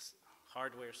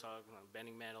 hardware hogs,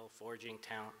 bending metal, forging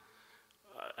talent.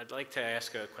 I'd like to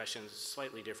ask a question,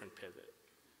 slightly different pivot,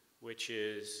 which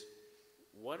is,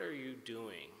 what are you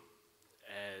doing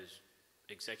as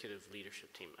executive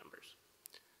leadership team members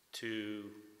to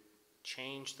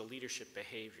change the leadership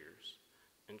behaviors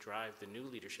and drive the new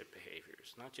leadership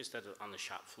behaviors, not just on the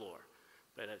shop floor,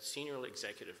 but at senior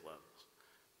executive levels,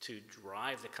 to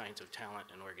drive the kinds of talent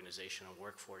and organizational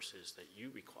workforces that you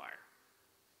require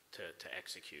to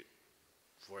execute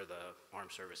for the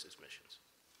armed services missions?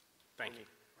 Thank you.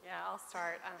 Yeah, I'll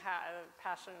start. I'm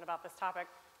passionate about this topic.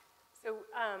 So,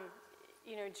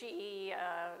 you know, GE,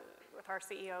 with our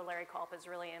CEO, Larry Culp, is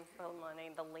really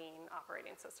implementing the lean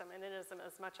operating system, and it is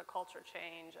as much a culture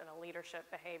change and a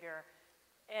leadership behavior.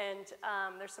 And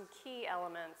there's some key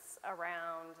elements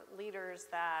around leaders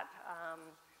that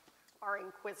are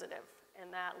inquisitive,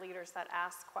 and that leaders that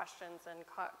ask questions and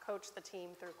coach the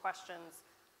team through questions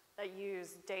that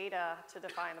use data to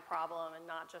define the problem and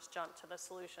not just jump to the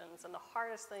solutions. And the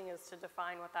hardest thing is to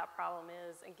define what that problem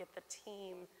is and get the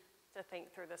team to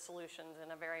think through the solutions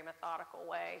in a very methodical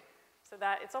way. So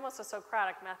that it's almost a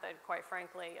Socratic method, quite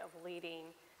frankly, of leading.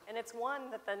 And it's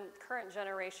one that the current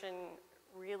generation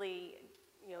really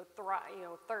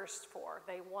thirst for.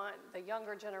 They want the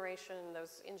younger generation,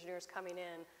 those engineers coming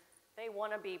in, they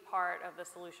want to be part of the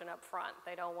solution up front.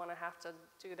 They don't want to have to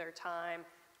do their time.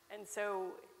 And so,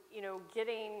 you know,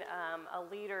 getting a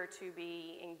leader to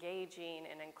be engaging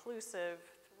and inclusive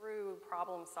through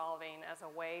problem solving as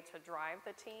a way to drive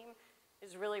the team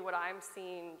is really what I'm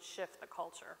seeing shift the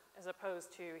culture, as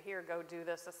opposed to, here, go do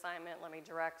this assignment, let me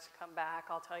direct, come back,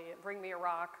 I'll tell you, bring me a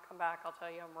rock, come back, I'll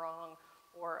tell you I'm wrong,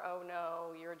 or, oh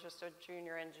no, you're just a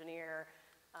junior engineer,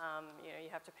 you know, you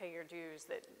have to pay your dues.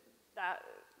 That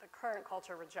the current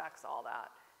culture rejects all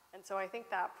that. And so I think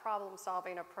that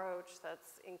problem-solving approach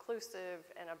that's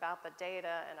inclusive and about the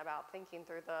data and about thinking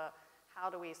through the how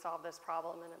do we solve this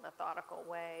problem in a methodical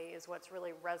way is what's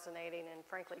really resonating and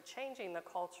frankly changing the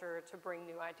culture to bring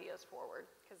new ideas forward,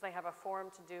 because they have a forum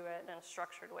to do it and a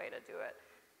structured way to do it.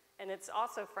 And it's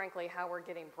also frankly how we're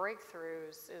getting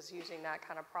breakthroughs is using that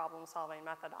kind of problem-solving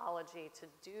methodology to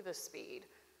do the speed,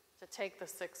 to take the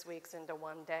 6 weeks into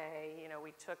one day. You know,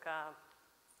 we took a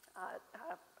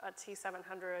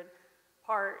T700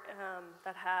 part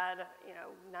that had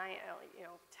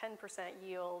 10%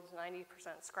 yield, 90%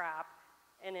 scrap,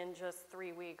 and in just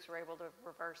 3 weeks we're able to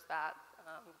reverse that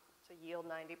to yield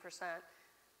 90%.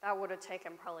 That would have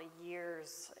taken probably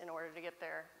years in order to get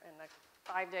there. In the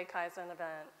 5-day Kaizen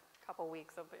event, a couple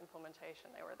weeks of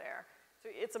implementation, they were there. So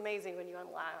it's amazing when you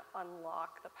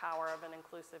unlock the power of an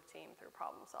inclusive team through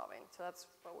problem solving. So that's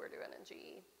what we're doing in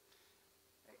GE.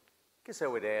 I guess I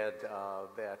would add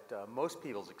that most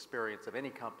people's experience of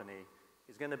any company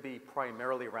is going to be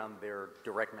primarily around their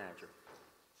direct manager.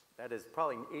 That is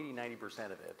probably 80–90%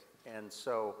 of it. And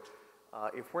so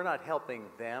if we're not helping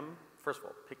them, first of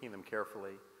all, picking them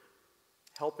carefully,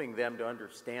 helping them to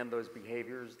understand those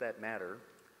behaviors that matter,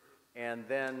 and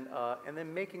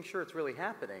then making sure it's really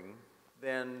happening,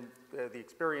 then the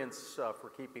experience for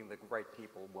keeping the right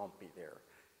people won't be there.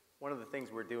 One of the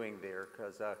things we're doing there,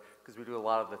 because we do a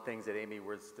lot of the things that Amy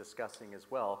was discussing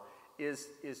as well, is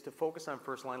to focus on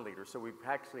first-line leaders. So we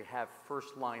actually have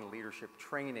first-line leadership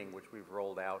training, which we've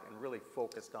rolled out and really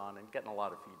focused on and getting a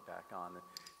lot of feedback on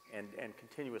and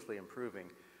continuously improving.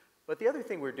 But the other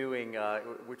thing we're doing,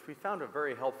 which we found a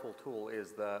very helpful tool,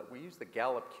 is we use the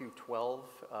Gallup Q12.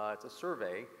 It's a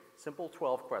survey, simple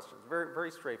 12 questions, very, very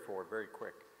straightforward, very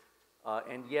quick.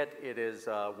 And yet it is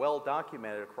well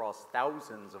documented across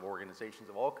thousands of organizations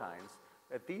of all kinds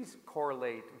that these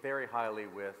correlate very highly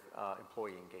with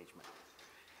employee engagement.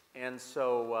 And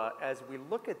so as we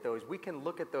look at those, we can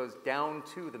look at those down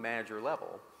to the manager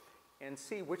level and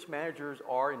see which managers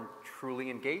are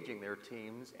truly engaging their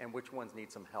teams and which ones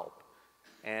need some help.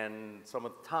 And some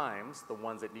of the times, the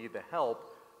ones that need the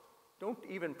help don't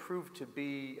even prove to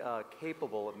be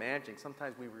capable of managing.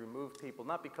 Sometimes we remove people,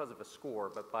 not because of a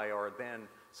score, but by our then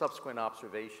subsequent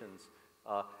observations.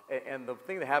 And the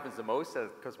thing that happens the most,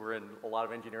 because we're in a lot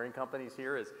of engineering companies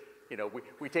here, is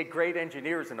we take great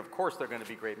engineers, and of course they're going to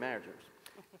be great managers.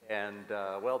 And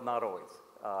well, not always.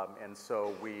 And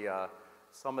so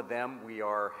some of them we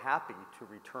are happy to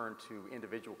return to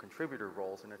individual contributor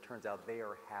roles, and it turns out they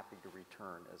are happy to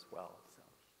return as well. So.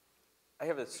 I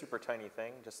have a super tiny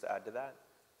thing just to add to that.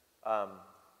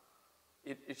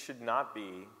 It should not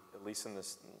be, at least in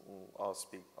this,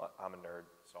 I'm a nerd,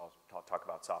 so I'll talk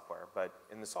about software, but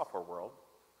in the software world,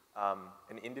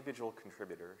 An individual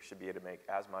contributor should be able to make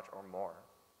as much or more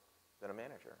than a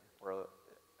manager.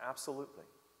 Absolutely.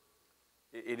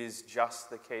 It is just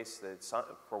the case that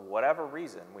for whatever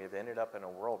reason, we have ended up in a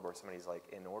world where somebody's like,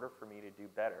 in order for me to do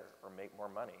better or make more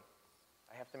money,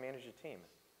 I have to manage a team.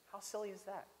 How silly is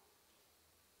that?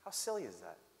 How silly is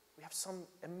that? We have some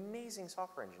amazing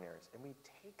software engineers, and we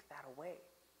take that away.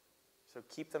 So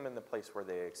keep them in the place where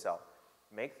they excel.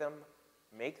 Make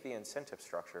the incentive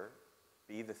structure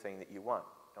be the thing that you want.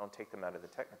 Don't take them out of the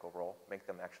technical role. Make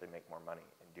them actually make more money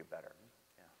and do better.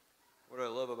 What I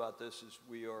love about this is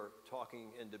we are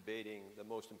talking and debating the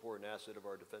most important asset of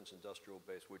our defense industrial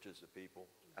base, which is the people.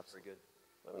 Absolutely.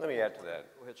 Very good. Let me add to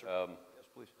that. Go ahead, sir. Yes,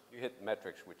 please. You hit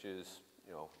metrics, which is,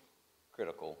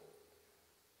 critical.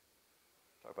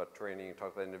 Talk about training,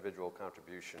 talk about individual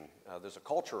contribution. There's a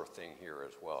culture thing here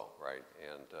as well, right?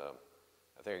 And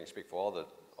I think I can speak for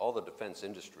all the defense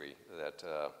industry that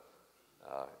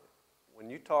when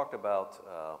you talked about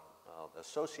the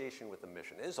association with the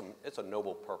mission, it's a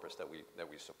noble purpose that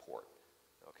we support,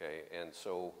 okay? And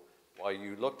so while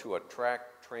you look to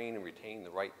attract, train, and retain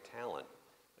the right talent,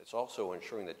 it's also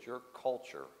ensuring that your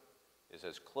culture is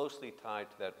as closely tied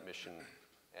to that mission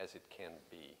as it can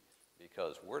be,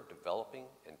 because we're developing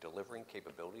and delivering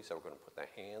capabilities that we're going to put in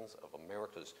the hands of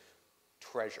America's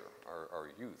treasure, our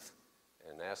youth,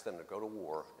 and ask them to go to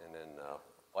war and then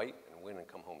fight and win and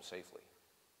come home safely.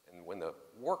 And when the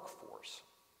workforce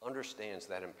understands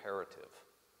that imperative,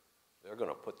 they're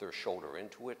going to put their shoulder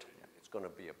into it. It's going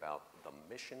to be about the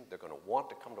mission. They're going to want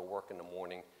to come to work in the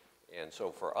morning. And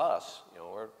so for us,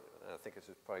 I think this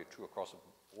is probably true across the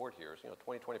board here, is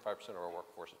 20-25% of our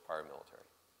workforce is prior military.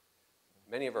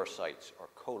 Many of our sites are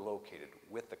co-located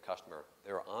with the customer.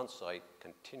 They're on site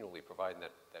continually providing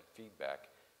that feedback.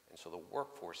 And so the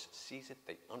workforce sees it,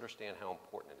 they understand how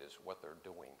important it is, what they're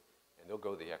doing, and they'll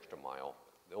go the extra mile,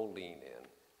 they'll lean in.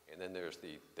 And then there's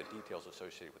the details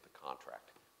associated with the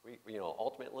contract.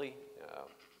 Ultimately,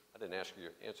 I didn't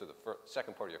answer the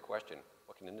second part of your question.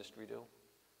 What can industry do?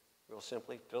 Real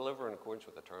simply, deliver in accordance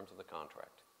with the terms of the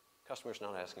contract. Customer's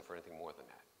not asking for anything more than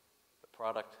that. The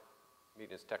product,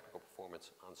 meeting its technical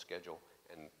performance on schedule,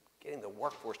 and getting the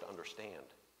workforce to understand,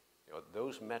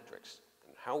 those metrics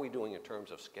and how are we doing in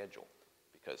terms of schedule?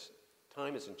 Because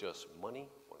time isn't just money.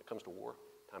 When it comes to war,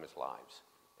 time is lives,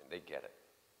 and they get it.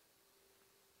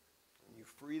 You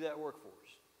free that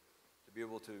workforce to be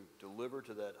able to deliver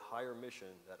to that higher mission,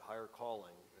 that higher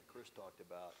calling that Chris talked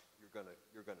about,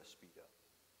 you're gonna speed up.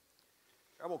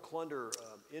 Admiral Klunder,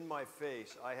 in my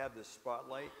face, I have this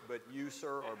spotlight, but you,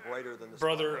 sir, are brighter than the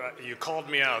Brother, spotlight. you called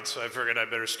me out, so I figured I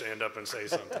better stand up and say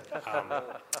something.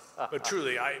 But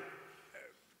truly,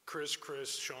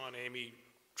 Chris, Sean, Amy,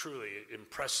 truly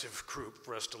impressive group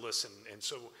for us to listen. And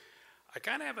so I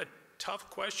kind of have a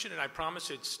tough question, and I promise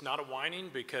it's not a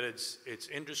whining because it's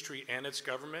industry and it's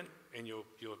government, and you'll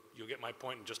get my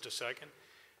point in just a second.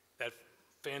 That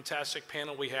fantastic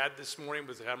panel we had this morning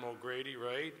with Admiral Grady,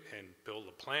 right, and Bill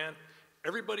LaPlante,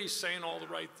 everybody's saying all the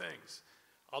right things.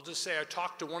 I'll just say I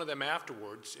talked to one of them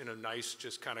afterwards in a nice,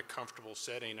 just kind of comfortable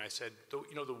setting. I said,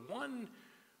 the one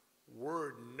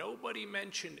word nobody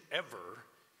mentioned ever,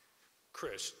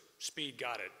 Chris, speed,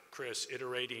 got it. Chris,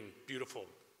 iterating, beautiful.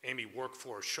 Amy,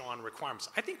 workforce. Sean, requirements.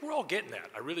 I think we're all getting that.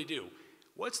 I really do.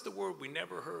 What's the word we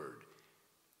never heard?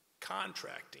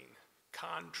 Contracting.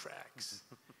 Contracts.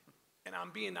 And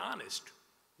I'm being honest.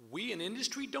 We in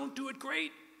industry don't do it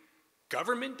great.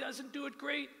 Government doesn't do it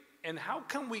great. And how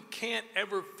come we can't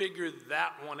ever figure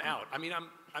that one out? I mean,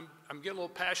 I'm getting a little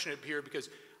passionate here because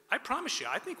I promise you,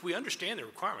 I think we understand the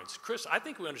requirements. Chris, I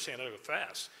think we understand how to go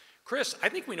fast. Chris, I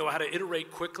think we know how to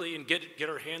iterate quickly and get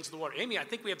our hands in the water. Amy, I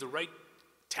think we have the right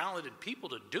talented people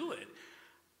to do it.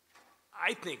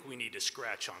 I think we need to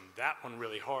scratch on that one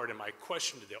really hard. And my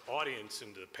question to the audience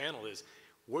and to the panel is,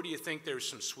 where do you think there's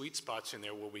some sweet spots in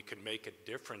there where we can make a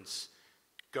difference,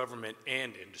 government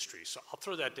and industry? So I'll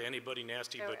throw that to anybody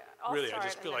nasty, So but I'll really, start, I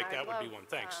just feel like that would be love, one.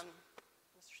 Thanks.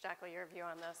 Mr. Stackley, your view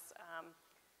on this.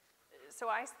 So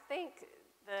I think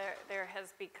there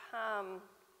has become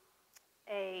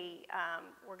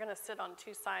we're going to sit on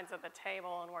two sides of the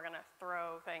table and we're going to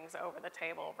throw things over the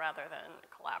table rather than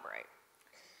collaborate.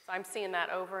 So I'm seeing that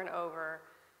over and over.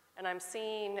 And I'm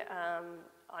seeing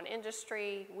on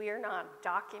industry, we are not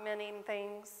documenting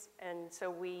things. And so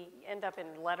we end up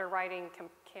in letter writing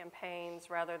campaigns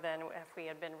rather than if we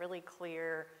had been really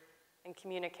clear and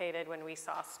communicated when we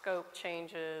saw scope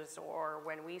changes or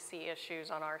when we see issues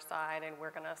on our side and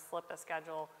we're going to slip a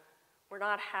schedule. We're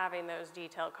not having those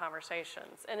detailed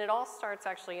conversations. And it all starts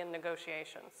actually in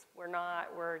negotiations.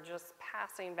 We're just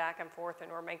passing back and forth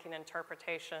and we're making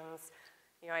interpretations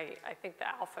You know, I think the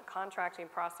alpha contracting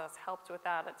process helped with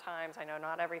that at times. I know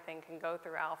not everything can go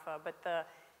through alpha, but the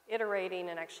iterating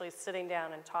and actually sitting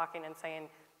down and talking and saying,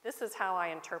 this is how I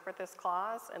interpret this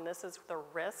clause, and this is the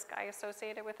risk I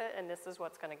associated with it, and this is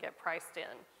what's going to get priced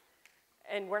in.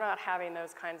 And we're not having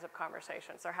those kinds of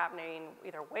conversations. They're happening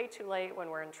either way too late when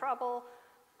we're in trouble,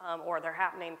 or they're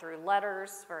happening through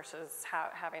letters versus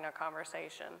having a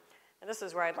conversation. And this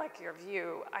is where I'd like your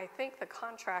view. I think the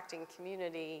contracting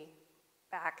community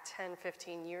back 10,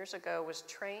 15 years ago was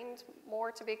trained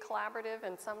more to be collaborative,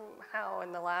 and somehow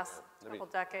in the last couple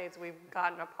decades we've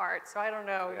gotten apart. So I don't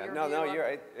know. Yeah, your no, view no, on- you're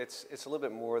right. It's a little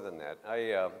bit more than that.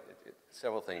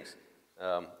 Several things.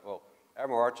 Well,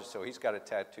 Admiral Archer, so he's got it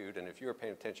tattooed, and if you were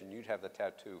paying attention, you'd have the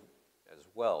tattoo as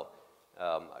well.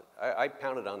 I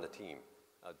pounded on the team.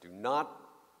 Do not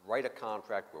write a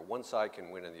contract where one side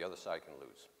can win and the other side can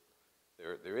lose.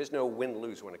 There is no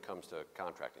win-lose when it comes to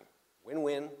contracting.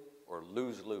 Win-win or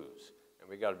lose-lose. And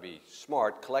we got to be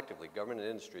smart collectively, government and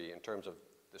industry, in terms of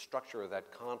the structure of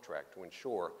that contract to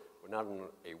ensure we're not in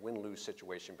a win-lose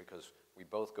situation because we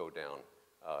both go down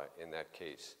in that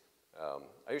case.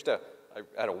 I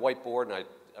had a whiteboard and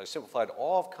I simplified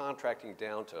all of contracting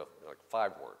down to like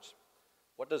 5 words.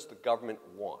 What does the government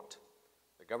want?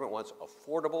 The government wants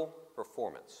affordable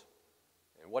performance.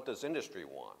 And what does industry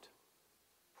want?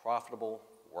 Profitable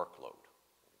workload.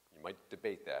 You might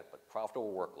debate that, but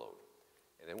profitable workload.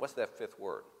 And then what's that 5th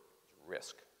word? It's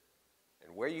risk.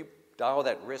 And where you dial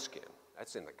that risk in,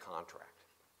 that's in the contract.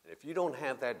 And if you don't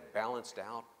have that balanced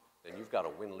out, then you've got a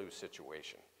win-lose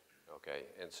situation, okay?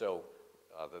 And so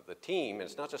the team, and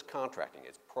it's not just contracting,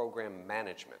 it's program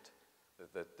management.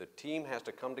 The team has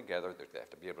to come together, they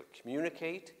have to be able to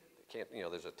communicate. They can't,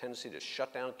 there's a tendency to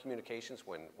shut down communications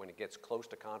when it gets close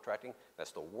to contracting.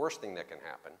 That's the worst thing that can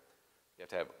happen. You have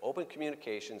to have open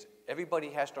communications. Everybody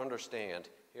has to understand,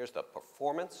 here's the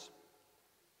performance,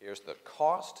 here's the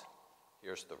cost,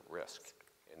 here's the risk.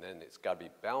 And then it's got to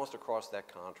be balanced across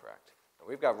that contract. And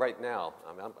we've got right now,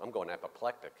 I'm going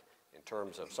apoplectic in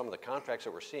terms of some of the contracts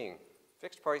that we're seeing,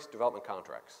 fixed price development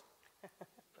contracts.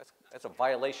 That's a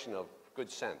violation of good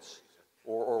sense.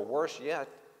 Or worse yet,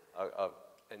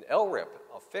 an LRIP,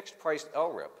 a fixed price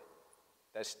LRIP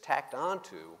that's tacked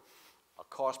onto a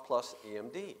cost plus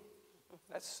EMD.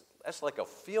 That's like a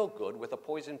feel good with a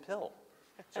poison pill.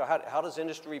 So how does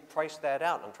industry price that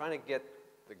out? I'm trying to get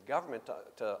the government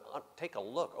to take a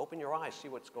look, open your eyes, see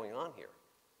what's going on here.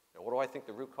 Now, what do I think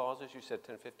the root cause is? You said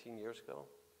 10, 15 years ago.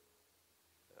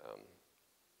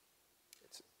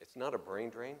 It's not a brain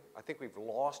drain. I think we've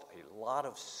lost a lot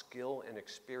of skill and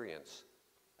experience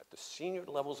at the senior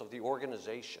levels of the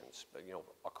organizations,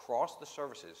 across the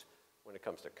services when it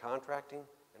comes to contracting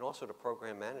and also to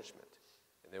program management.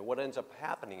 And then what ends up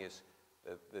happening is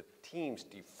the teams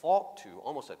default to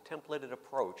almost a templated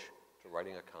approach to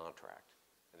writing a contract.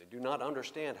 And they do not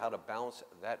understand how to balance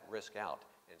that risk out.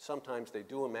 And sometimes they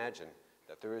do imagine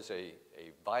that there is a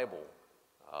viable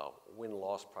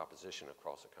win-loss proposition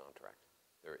across a contract.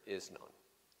 There is none.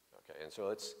 Okay, and so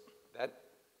it's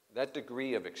that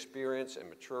degree of experience and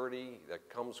maturity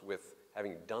that comes with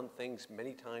having done things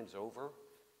many times over.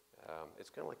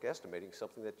 It's kind of like estimating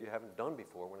something that you haven't done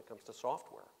before when it comes to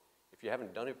software. If you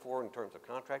haven't done it before in terms of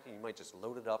contracting, you might just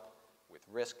load it up with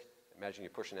risk. Imagine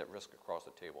you're pushing that risk across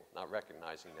the table, not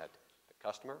recognizing that the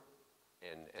customer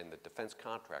and the defense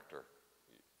contractor,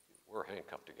 we're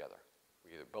handcuffed together.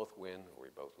 We either both win or we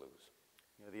both lose.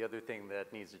 The other thing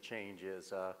that needs to change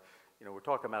is, we're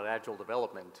talking about agile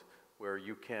development, where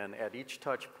you can, at each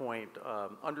touch point,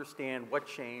 understand what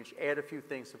changed, add a few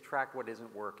things, subtract what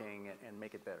isn't working, and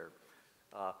make it better.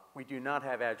 We do not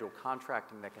have agile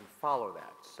contracting that can follow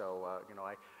that. So,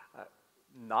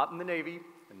 not in the Navy,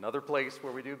 another place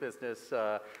where we do business,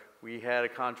 we had a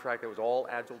contract that was all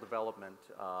agile development,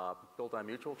 built on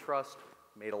mutual trust,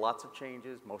 made lots of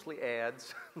changes, mostly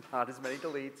adds, not as many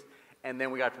deletes, and then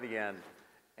we got to the end,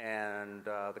 and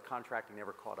the contracting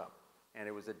never caught up, and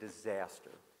it was a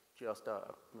disaster, just an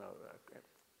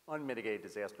unmitigated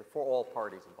disaster for all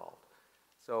parties involved.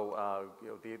 So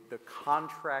the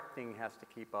contracting has to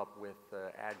keep up with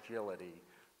the agility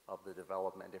of the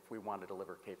development if we want to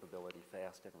deliver capability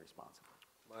fast and responsibly.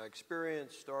 My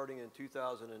experience starting in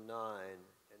 2009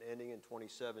 and ending in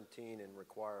 2017 in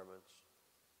requirements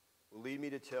will lead me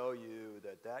to tell you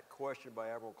that question by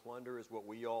Admiral Klunder is what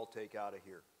we all take out of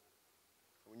here.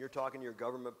 When you're talking to your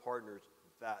government partners,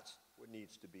 that's what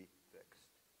needs to be fixed.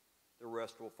 The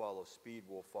rest will follow, speed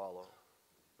will follow.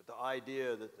 But the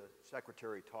idea that the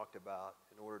Secretary talked about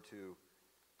in order to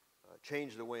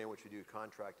change the way in which we do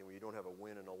contracting, where you don't have a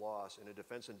win and a loss. In a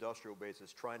defense industrial base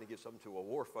that's trying to give something to a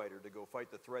warfighter to go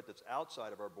fight the threat that's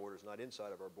outside of our borders, not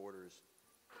inside of our borders,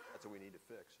 that's what we need to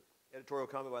fix. Editorial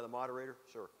comment by the moderator,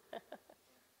 sir.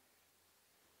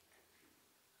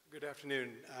 Good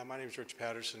afternoon. My name is Rich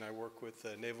Patterson. I work with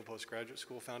the Naval Postgraduate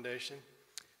School Foundation.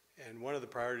 And one of the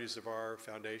priorities of our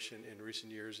foundation in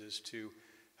recent years is to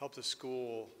help the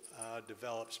school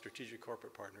develop strategic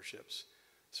corporate partnerships.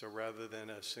 So rather than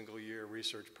a single-year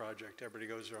research project, everybody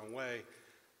goes their own way,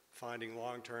 finding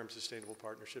long-term sustainable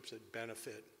partnerships that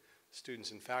benefit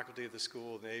students and faculty of the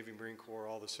school, the Navy, Marine Corps,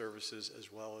 all the services,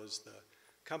 as well as the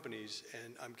companies.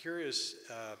 And I'm curious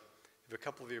if a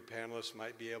couple of your panelists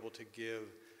might be able to give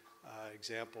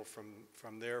example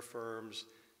from their firms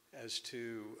as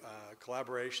to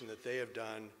collaboration that they have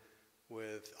done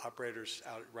with operators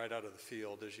right out of the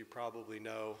field. As you probably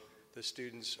know, the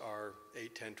students are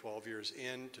 8, 10, 12 years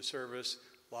into service,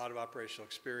 a lot of operational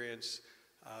experience.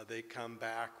 They come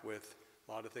back with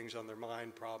a lot of things on their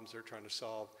mind, problems they're trying to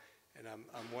solve. And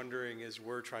I'm wondering, as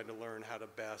we're trying to learn how to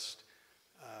best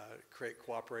create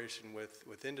cooperation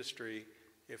with industry,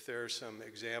 if there are some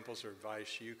examples or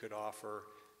advice you could offer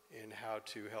in how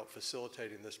to help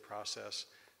facilitating this process,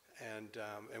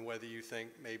 and whether you think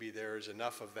maybe there's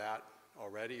enough of that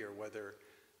already, or whether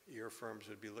your firms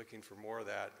would be looking for more of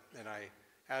that. And I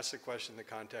asked the question in the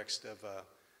context of a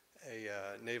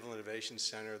Naval Innovation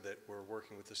Center that we're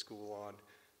working with the school on,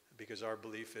 because our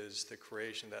belief is the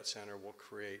creation of that center will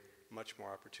create much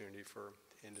more opportunity for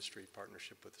industry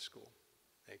partnership with the school.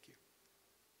 Thank you.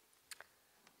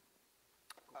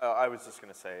 I was just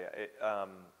going to say,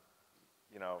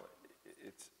 you know,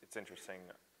 it's interesting.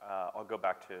 I'll go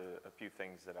back to a few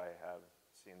things that I have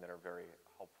seen that are very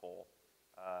helpful.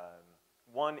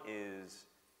 One is,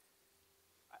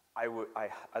 I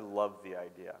love the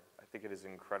idea. I think it is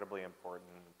incredibly important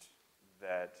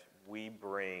that we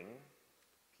bring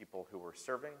people who are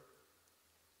serving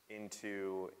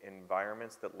into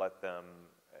environments that let them,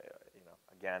 you know,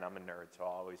 again, I'm a nerd, so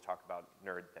I'll always talk about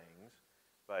nerd things,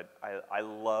 but I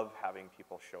love having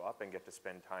people show up and get to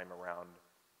spend time around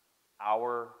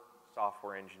our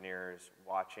software engineers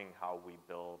watching how we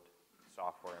build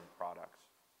software and products.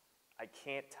 I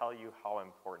can't tell you how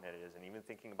important it is, and even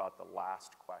thinking about the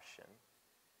last question,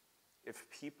 if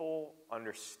people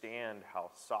understand how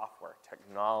software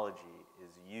technology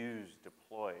is used,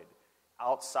 deployed,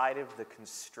 outside of the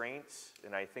constraints,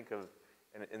 and I think of,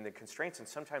 and the constraints and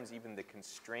sometimes even the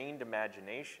constrained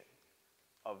imagination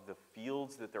of the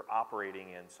fields that they're operating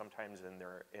in, sometimes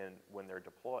when they're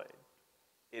deployed,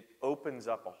 it opens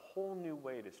up a whole new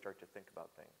way to start to think about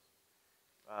things.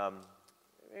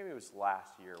 Maybe it was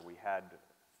last year, we had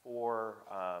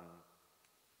 4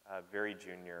 very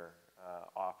junior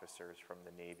officers from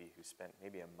the Navy who spent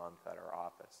maybe a month at our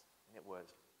office, and it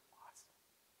was awesome.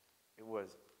 It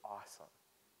was awesome.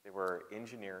 They were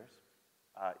engineers.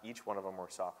 Each one of them were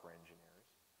software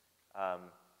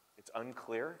engineers. It's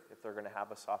unclear if they're going to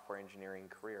have a software engineering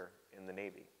career in the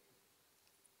Navy.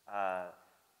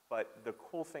 But the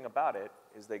cool thing about it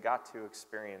is they got to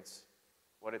experience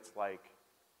what it's like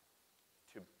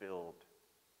to build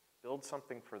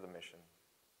something for the mission.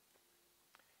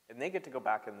 And they get to go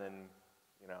back and then,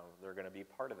 you know, they're going to be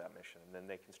part of that mission. And then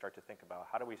they can start to think about,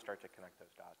 how do we start to connect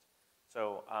those dots?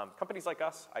 So companies like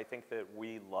us, I think that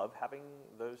we love having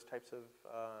those types of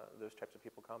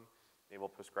people come. Naval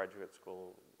Postgraduate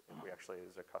School, we actually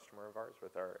is a customer of ours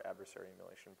with our adversary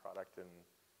emulation product, and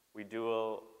we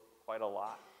do quite a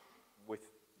lot with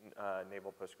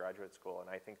Naval Postgraduate School, and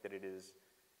I think that it is,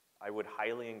 I would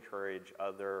highly encourage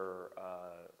others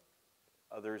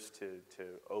to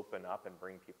open up and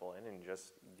bring people in and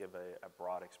just give a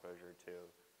broad exposure to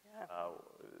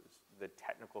the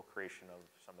technical creation of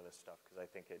some of this stuff, because I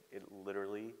think it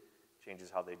literally changes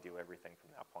how they do everything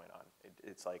from that point on.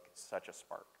 It's like such a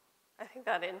spark. I think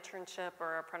that internship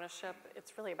or apprenticeship,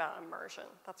 it's really about immersion.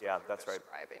 That's what you're describing.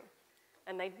 Right.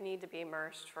 And they need to be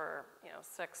immersed for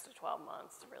 6 to 12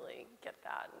 months to really get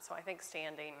that. And so I think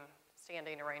standing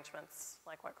arrangements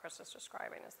like what Chris is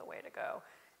describing is the way to go.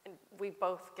 And we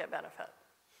both get benefit.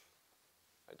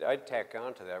 I'd tack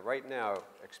on to that. Right now,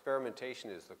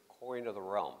 experimentation is the coin of the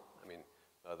realm. I mean,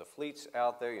 the fleets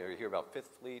out there, you hear about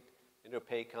 5th Fleet,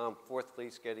 Indo-PACOM, 4th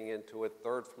Fleet's getting into it,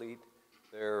 3rd Fleet.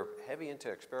 They're heavy into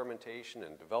experimentation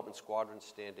and development squadrons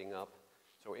standing up.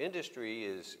 So industry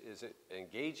is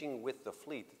engaging with the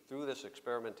fleet through this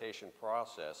experimentation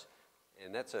process,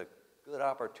 and that's a good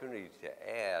opportunity to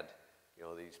add,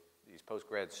 these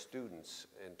post-grad students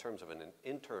in terms of an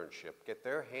internship, get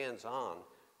their hands on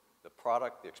the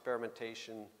product, the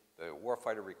experimentation, the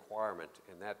warfighter requirement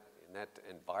in in that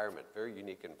environment, very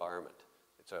unique environment.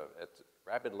 It's a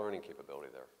rapid learning capability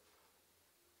there.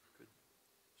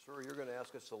 Sir, you're going to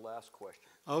ask us the last question.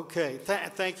 Okay,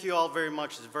 thank you all very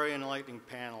much. It's a very enlightening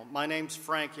panel. My name's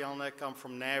Frank Yelnick. I'm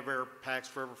from Navair,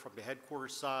 Pax River, from the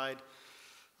headquarters side.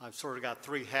 I've sort of got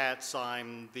three hats.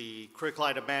 I'm the critical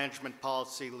item management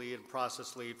policy lead and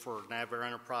process lead for Navair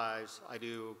Enterprise. I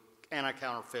do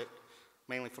anti-counterfeit,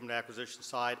 mainly from the acquisition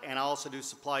side, and I also do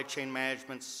supply chain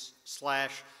management /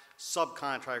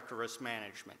 subcontractor risk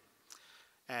management.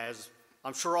 As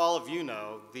I'm sure all of you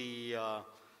know, the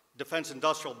defense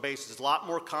industrial base is a lot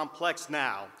more complex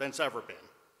now than it's ever been.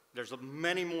 There's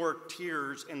many more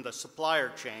tiers in the supplier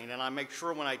chain, and I make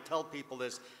sure when I tell people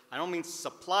this, I don't mean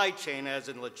supply chain as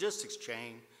in logistics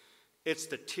chain. It's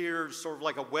the tiers, sort of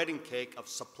like a wedding cake of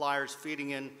suppliers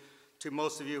feeding in to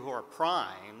most of you who are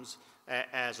primes,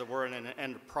 as it were, in an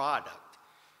end product.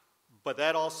 But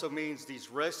that also means these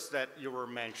risks that you were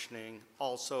mentioning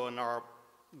also are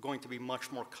going to be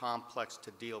much more complex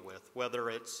to deal with, whether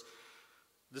it's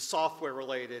the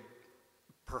software-related,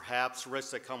 perhaps,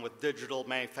 risks that come with digital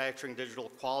manufacturing, digital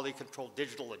quality control,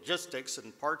 digital logistics,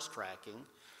 and parts tracking,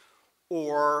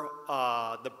 or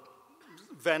the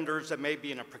vendors that may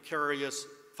be in a precarious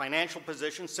financial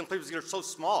position simply because they're so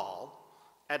small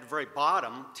at the very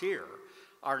bottom tier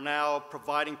are now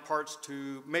providing parts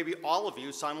to maybe all of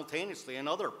you simultaneously and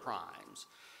other primes.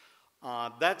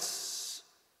 That's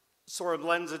sort of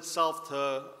lends itself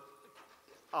to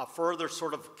further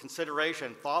sort of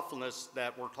consideration, thoughtfulness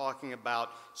that we're talking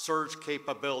about surge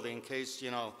capability in case,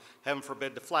 heaven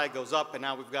forbid, the flag goes up and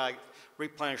now we've got to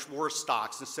replenish war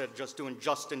stocks instead of just doing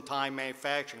just-in-time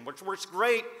manufacturing, which works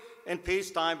great in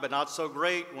peacetime, but not so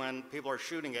great when people are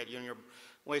shooting at you and you're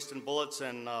wasting bullets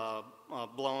and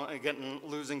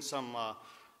losing some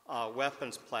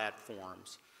weapons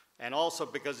platforms. And also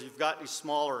because you've got these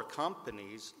smaller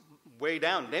companies way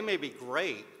down, they may be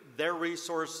great, their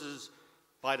resources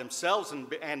by themselves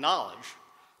and knowledge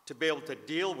to be able to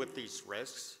deal with these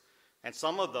risks. And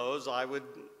some of those, I would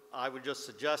just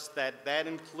suggest that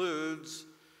includes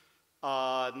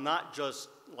not just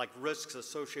like risks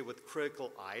associated with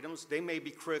critical items. They may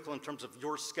be critical in terms of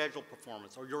your schedule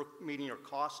performance or your meeting your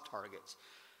cost targets,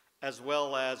 as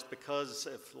well as because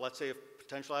let's say, if a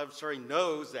potential adversary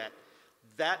knows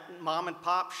that mom and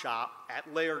pop shop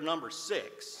at layer number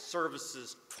 6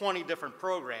 services 20 different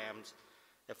programs,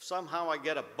 if somehow I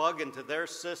get a bug into their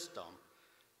system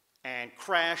and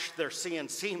crash their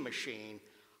CNC machine,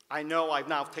 I know I've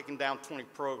now taken down 20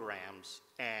 programs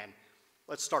and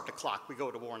let's start the clock. We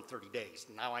go to war in 30 days.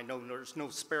 Now I know there's no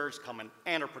spares coming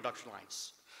and our production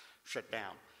lines shut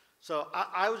down. So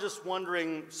I was just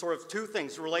wondering sort of two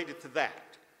things related to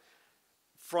that.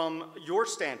 From your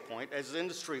standpoint as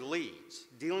industry leads,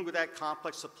 dealing with that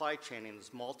complex supply chain and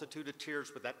this multitude of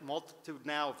tiers with that multitude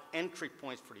now of entry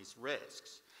points for these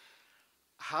risks,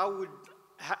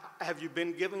 have you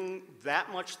been giving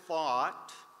that much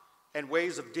thought and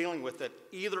ways of dealing with it,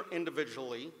 either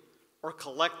individually or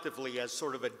collectively as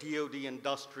sort of a DoD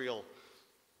industrial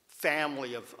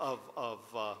family of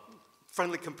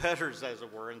friendly competitors, as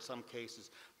it were, in some cases,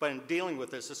 but in dealing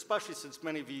with this, especially since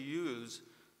many of you use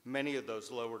many of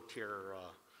those lower tier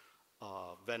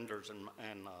vendors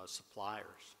and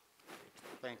suppliers.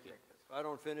 Thank you. If I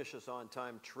don't finish this on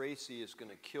time, Tracy is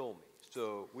going to kill me.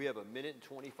 So we have 1 minute and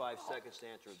 25 seconds to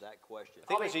answer that question.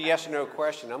 I think it's a yes or no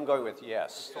question. I'm going with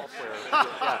yes. Software.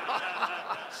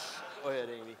 Go ahead,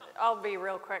 Amy. I'll be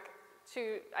real quick.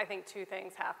 I think two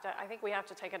things I think we have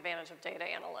to take advantage of data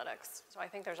analytics. So I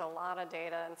think there's a lot of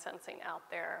data and sensing out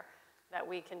there that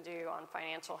we can do on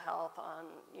financial health, on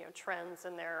trends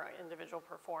in their individual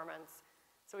performance.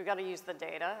 So we've got to use the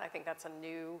data. I think that's a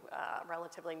new,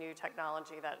 relatively new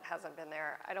technology that hasn't been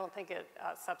there. I don't think it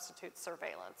substitutes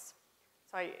surveillance.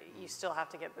 So you still have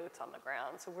to get boots on the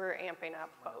ground. So we're amping up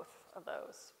both of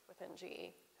those within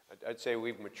GE. I'd say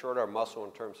we've matured our muscle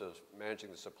in terms of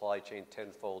managing the supply chain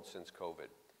tenfold since COVID.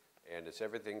 And it's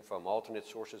everything from alternate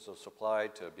sources of supply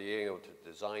to being able to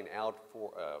design out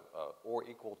for or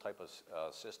equal type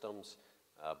of systems,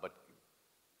 but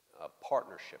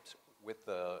partnerships with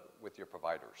your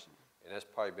providers. And that's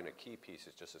probably been a key piece,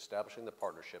 is just establishing the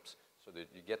partnerships so that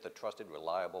you get the trusted,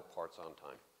 reliable parts on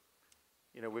time.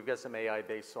 We've got some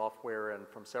AI-based software and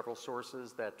from several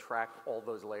sources that track all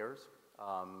those layers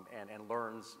and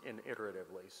learns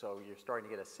iteratively. So you're starting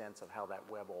to get a sense of how that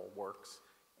web all works.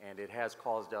 And it has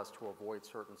caused us to avoid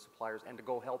certain suppliers and to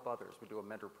go help others. We do a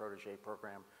mentor-protege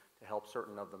program to help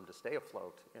certain of them to stay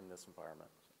afloat in this environment.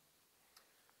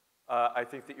 I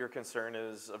think that your concern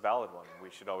is a valid one. We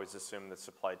should always assume that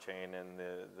supply chain and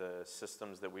the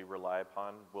systems that we rely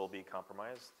upon will be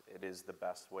compromised. It is the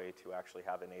best way to actually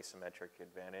have an asymmetric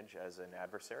advantage as an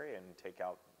adversary and take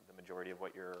out the majority of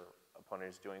what your opponent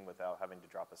is doing without having to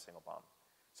drop a single bomb.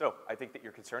 So I think that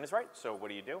your concern is right. So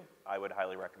what do? I would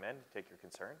highly recommend take your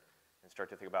concern and start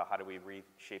to think about how do we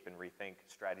reshape and rethink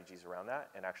strategies around that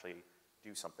and actually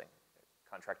do something.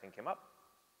 Contracting came up.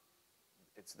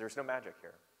 There's no magic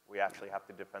here. We actually have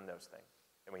to defend those things,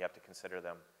 and we have to consider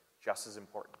them just as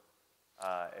important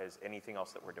as anything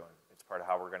else that we're doing. It's part of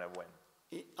how we're going to win.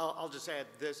 I'll just add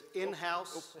this,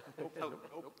 in-house. We'll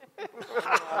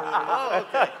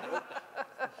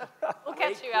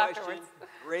catch you Great afterwards. question.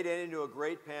 Great ending to a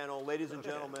great panel. Ladies and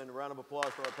gentlemen, a round of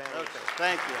applause for our panelists. Okay,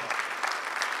 thank you.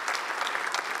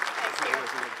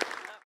 Thank you.